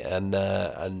innovate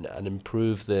and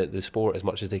improve the sport as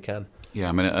much as they can. Yeah,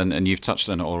 I mean, and you've touched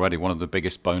on it already. One of the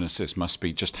biggest bonuses must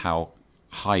be just how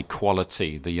high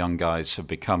quality the young guys have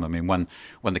become. I mean, when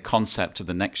the concept of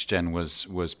the next gen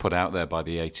was put out there by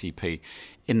the ATP,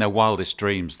 in their wildest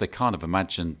dreams, they can't have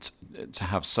imagined to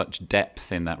have such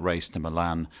depth in that race to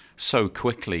Milan so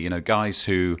quickly. Guys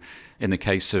who, in the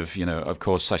case of, of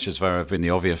course, Sasha Zverev in the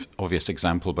obvious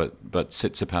example, but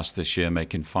Tsitsipas this year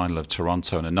making final of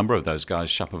Toronto, and a number of those guys,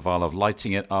 Shapovalov,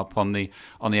 lighting it up on the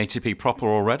ATP proper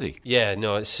already. Yeah,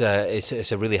 no, it's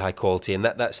a really high quality, and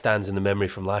that stands in the memory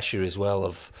from last year as well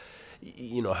of,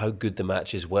 how good the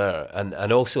matches were,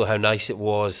 and also how nice it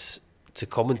was to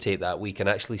commentate that week and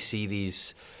actually see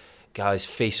these guys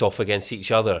face off against each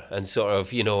other and sort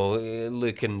of,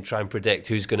 look and try and predict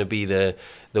who's going to be the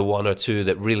one or two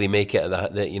that really make it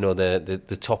at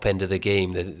the top end of the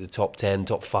game, the top 10,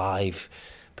 top 5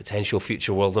 potential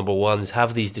future world number ones.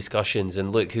 Have these discussions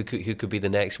and look who could be the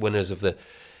next winners of the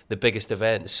biggest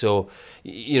events. So,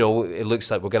 it looks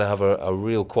like we're going to have a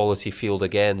real quality field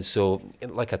again. So,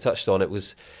 like I touched on,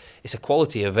 it's a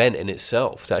quality event in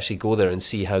itself to actually go there and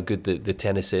see how good the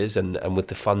tennis is and with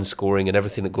the fun scoring and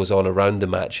everything that goes on around the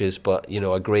matches. But,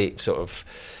 a great sort of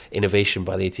innovation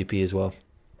by the ATP as well.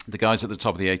 The guys at the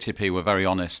top of the ATP were very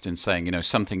honest in saying,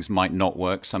 some things might not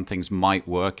work, some things might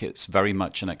work. It's very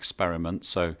much an experiment.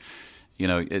 So,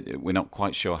 we're not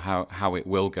quite sure how it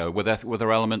will go. Were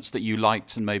there elements that you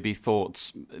liked and maybe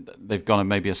thought they've gone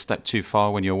maybe a step too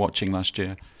far when you were watching last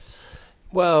year?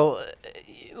 Well,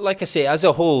 like I say, as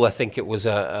a whole, I think it was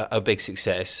a big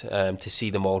success to see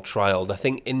them all trialled. I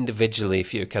think individually,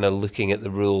 if you're kind of looking at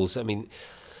the rules, I mean,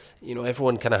 you know,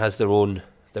 everyone kind of has their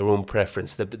own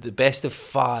preference. The best of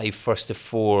 5, first of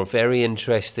 4, very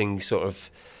interesting sort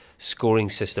of scoring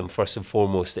system. First and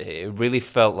foremost, it really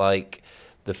felt like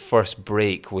the first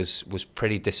break was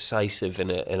pretty decisive in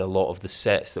a lot of the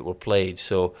sets that were played.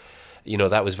 So, you know,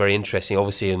 that was very interesting.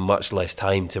 Obviously, in much less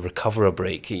time to recover a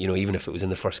break, you know, even if it was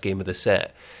in the first game of the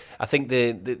set. I think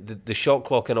the shot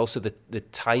clock and also the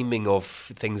timing of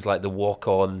things like the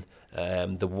walk-on,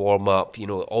 the warm-up, you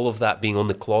know, all of that being on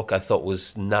the clock, I thought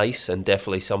was nice and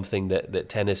definitely something that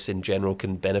tennis in general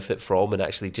can benefit from, and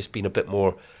actually just being a bit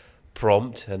more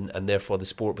prompt and therefore the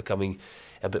sport becoming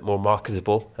a bit more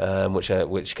marketable,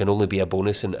 which can only be a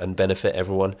bonus and benefit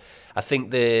everyone. I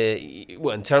think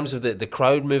in terms of the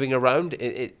crowd moving around,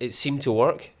 it seemed to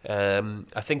work.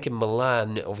 I think in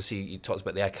Milan, obviously you talked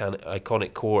about the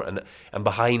iconic court, and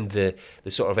behind the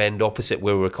sort of end opposite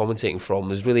where we were commentating from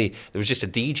there was just a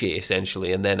DJ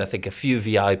essentially, and then I think a few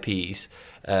VIPs.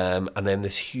 And then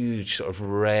this huge sort of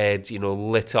red, you know,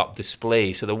 lit up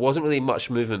display. So there wasn't really much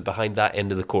movement behind that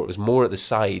end of the court. It was more at the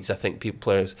sides. I think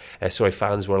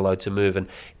fans were allowed to move, and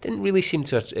it didn't really seem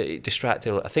to distract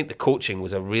anyone. I think the coaching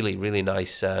was a really, really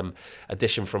nice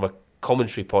addition from a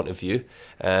commentary point of view,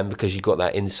 because you got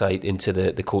that insight into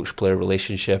the coach-player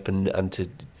relationship, and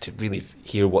to really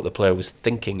hear what the player was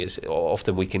thinking. Is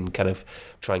often we can kind of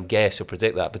try and guess or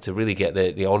predict that, but to really get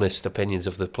the honest opinions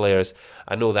of the players.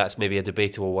 I know that's maybe a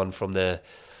debatable one from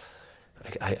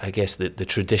I guess the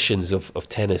traditions of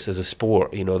tennis as a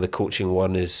sport. You know, the coaching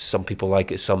one is, some people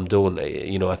like it, some don't.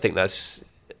 You know, I think that's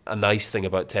a nice thing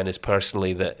about tennis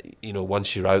personally, that, you know,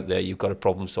 once you're out there, you've got to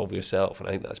problem solve yourself, and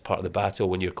I think that's part of the battle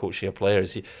when you're coaching your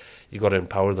players. You've got to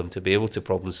empower them to be able to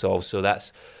problem solve. So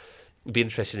it'd be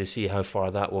interesting to see how far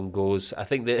that one goes. I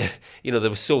think that, you know, there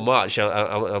was so much.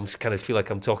 I'm kind of feel like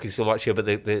I'm talking so much here, but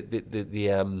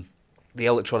the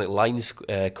electronic lines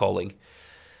calling,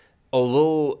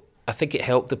 although I think it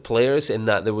helped the players in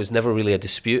that there was never really a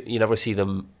dispute. You never see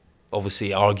them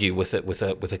obviously argue with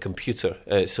a computer,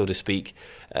 so to speak.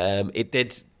 It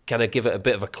did kind of give it a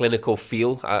bit of a clinical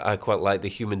feel. I quite like the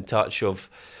human touch of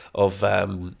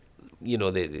you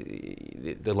know,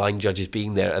 the line judges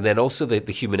being there, and then also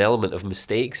the human element of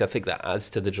mistakes. I think that adds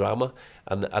to the drama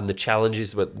and the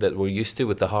challenges that we're used to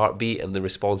with the heartbeat and the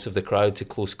response of the crowd to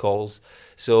close calls.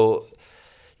 So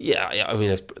yeah, I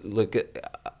mean, look,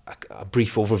 a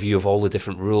brief overview of all the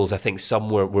different rules. I think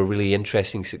some were really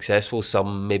interesting, successful,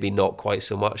 some maybe not quite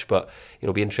so much, but, you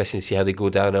know, it'll be interesting to see how they go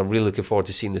down. I'm really looking forward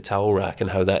to seeing the towel rack and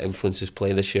how that influences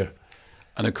play this year.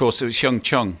 And of course, it was Hyung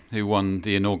Chung who won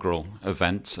the inaugural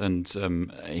event, and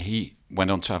he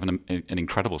went on to have an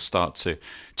incredible start to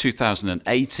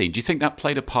 2018. Do you think that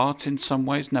played a part in some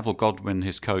ways? Neville Godwin,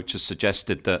 his coach, has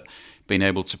suggested that being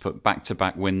able to put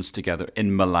back-to-back wins together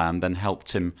in Milan then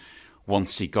helped him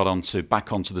once he got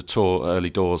back onto the tour early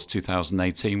doors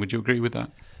 2018. Would you agree with that?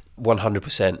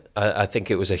 100%. I think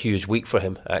it was a huge week for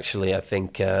him, actually. I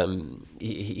think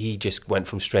he just went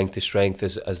from strength to strength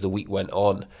as the week went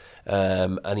on,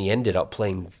 and he ended up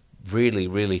playing really,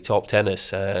 really top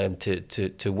tennis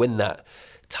to win that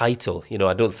title. You know,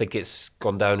 I don't think it's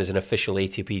gone down as an official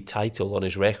ATP title on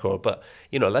his record, but,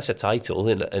 you know, that's a title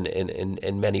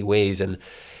in many ways, and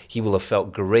he will have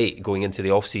felt great going into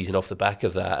the off-season off the back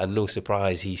of that, and no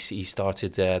surprise, he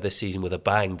started this season with a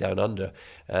bang down under.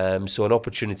 So an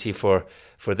opportunity for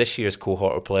this year's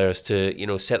cohort of players to, you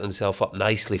know, set themselves up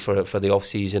nicely for the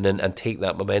off-season and take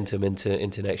that momentum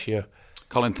into next year.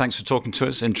 Colin, thanks for talking to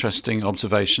us. Interesting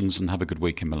observations, and have a good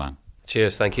week in Milan.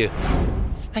 Cheers, thank you.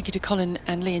 Thank you to Colin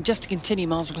and Lee. And just to continue,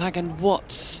 Miles Maclagan,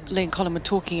 what Lee and Colin were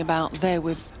talking about there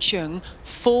with Chung,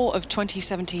 4 of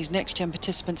 2017's NextGen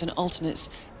participants and alternates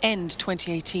end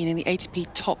 2018 in the ATP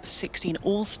top 16,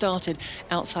 all started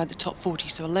outside the top 40.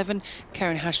 So 11,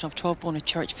 Karen Khachanov, 12, Borna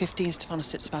Coric, 15,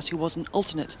 Stefanos Tsitsipas, who was an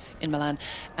alternate in Milan,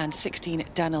 and 16,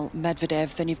 Dani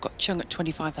Vallverdu. Then you've got Chung at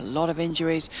 25, a lot of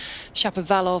injuries,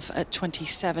 Shapovalov at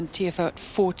 27, TFO at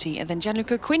 40, and then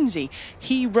Gianluca Quinzi,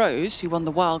 he rose, who won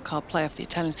the wildcard play of the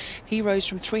Italians, he rose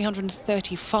from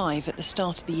 335 at the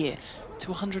start of the year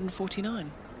to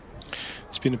 149.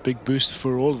 It's been a big boost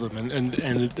for all of them,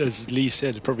 and as Lee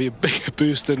said, probably a bigger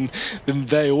boost than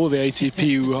they or the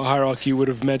ATP hierarchy would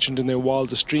have imagined in their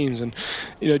wildest dreams. And,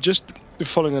 you know, just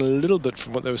following a little bit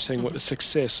from what they were saying, what the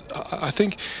success, I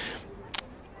think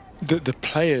the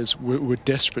players were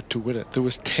desperate to win it. There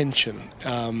was tension.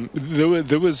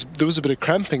 There was a bit of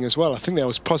cramping as well. I think that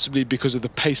was possibly because of the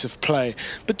pace of play,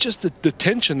 but just the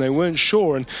tension. They weren't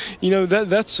sure, and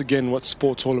that's again what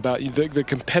sport's all about. The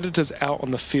competitors out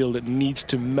on the field, it needs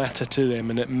to matter to them,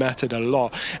 and it mattered a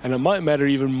lot. And it might matter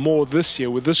even more this year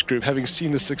with this group, having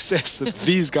seen the success that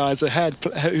these guys have had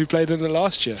who played in it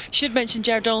last year. Should mention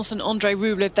Jared Donaldson, Andre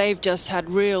Rublev. They've just had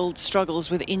real struggles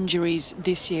with injuries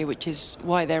this year, which is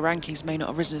why their rankings may not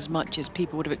have risen as much as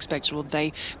people would have expected, or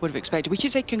they would have expected. We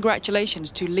should say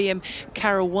congratulations to Liam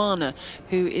Caruana,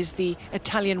 who is the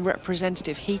Italian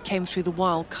representative. He came through the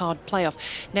wild card playoff.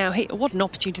 Now, what an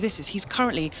opportunity this is. He's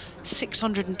currently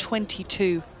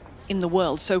 622 in the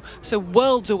world, so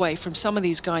worlds away from some of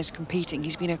these guys competing.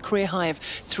 He's been a career high of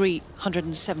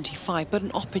 375, but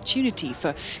an opportunity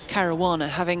for Caruana,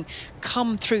 having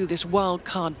come through this wild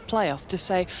card playoff, to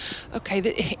say,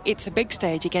 okay, it's a big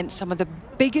stage against some of the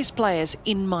biggest players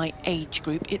in my age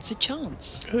group. It's a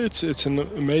chance. It's an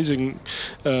amazing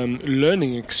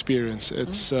learning experience.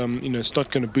 It's it's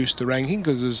not going to boost the ranking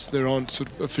because there aren't sort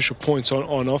of official points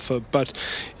on offer, but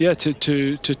yeah,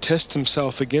 to test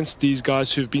himself against these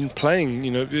guys who've been playing,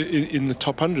 in the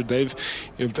top 100. They've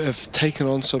have taken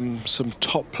on some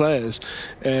top players,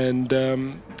 and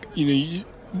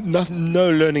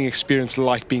no learning experience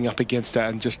like being up against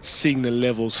that and just seeing the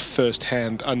levels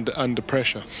firsthand under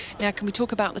pressure. Now, can we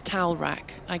talk about the towel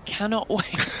rack? I cannot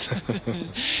wait.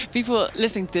 People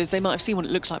listening to this, they might have seen what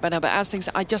it looks like by now, but as things,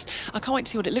 I can't wait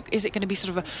to see what it looks. Is it going to be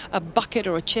sort of a bucket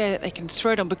or a chair that they can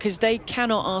throw it on? Because they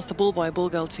cannot ask the ball boy or ball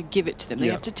girl to give it to them. They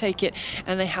have to take it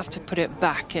and they have to put it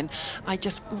back. And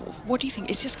what do you think?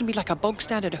 It's just going to be like a bog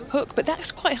standard hook, but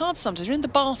that's quite hard sometimes. You're in the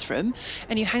bathroom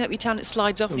and you hang up your towel and it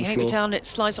slides off, and you hang up your towel and it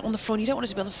slides on the floor, and you don't want it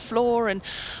to be on the floor, and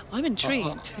I'm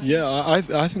intrigued. I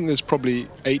think there's probably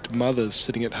 8 mothers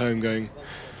sitting at home going,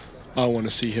 I want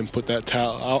to see him put that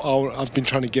towel. I've been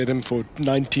trying to get him for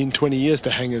 19, 20 years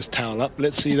to hang his towel up.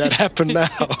 Let's see that happen now.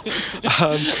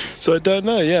 So I don't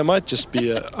know. Yeah, it might just be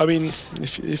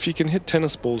if you can hit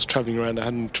tennis balls travelling around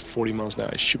 140 miles an hour,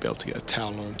 you should be able to get a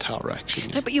towel on a towel rack,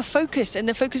 shouldn't you? No, but your focus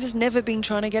has never been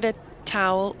trying to get a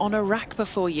towel on a rack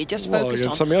before. You just focused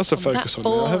on something else to focus on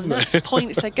now, haven't they? That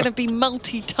point, it's going to be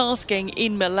multitasking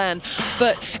in Milan,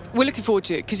 but we're looking forward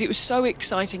to it because it was so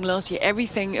exciting last year.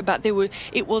 Everything about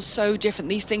it was so different.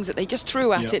 These things that they just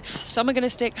threw at it, some are going to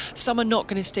stick, some are not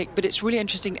going to stick, but it's really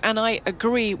interesting. And I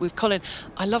agree with Colin.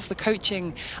 I love the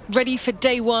coaching. Ready for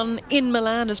day one in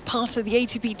Milan as part of the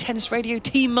ATP Tennis Radio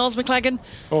team, Miles Maclagan?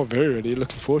 Oh, very ready.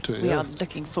 Looking forward to it. We are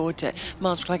looking forward to it.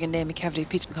 Miles Maclagan, Naomi Cavalier,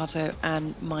 Peter Mercato,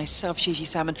 and myself, Gigi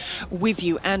Salmon, with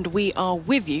you, and we are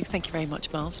with you. Thank you very much,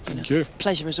 Miles. Thank you.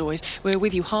 Pleasure as always. We're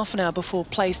with you half an hour before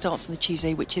play starts on the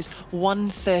Tuesday, which is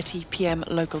 1:30 p.m.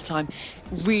 local time.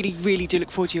 Really, really do look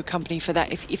forward to your company for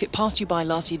that. If it passed you by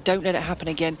last year, don't let it happen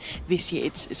again this year.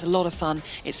 It's a lot of fun.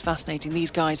 It's fascinating.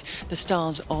 These guys, the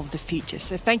stars of the future.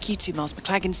 So thank you to Miles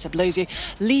Maclagan, Seb Lozier,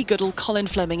 Lee Goodall, Colin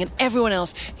Fleming, and everyone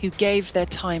else who gave their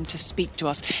time to speak to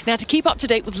us. Now, to keep up to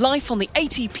date with life on the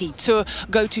ATP Tour,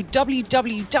 go to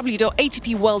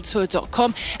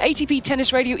www.atpworldtour.com. ATP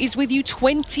Tennis Radio is with you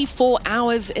 24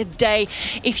 hours a day.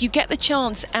 If you get the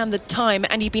chance and the time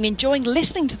and you've been enjoying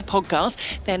listening to the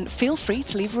podcast, then feel free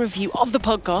to leave a review of the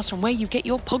podcast from where you get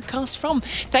your podcast from.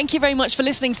 Thank you very much for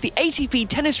listening to the ATP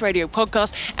Tennis Radio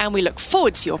podcast, and we look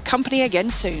forward to your company again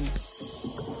soon.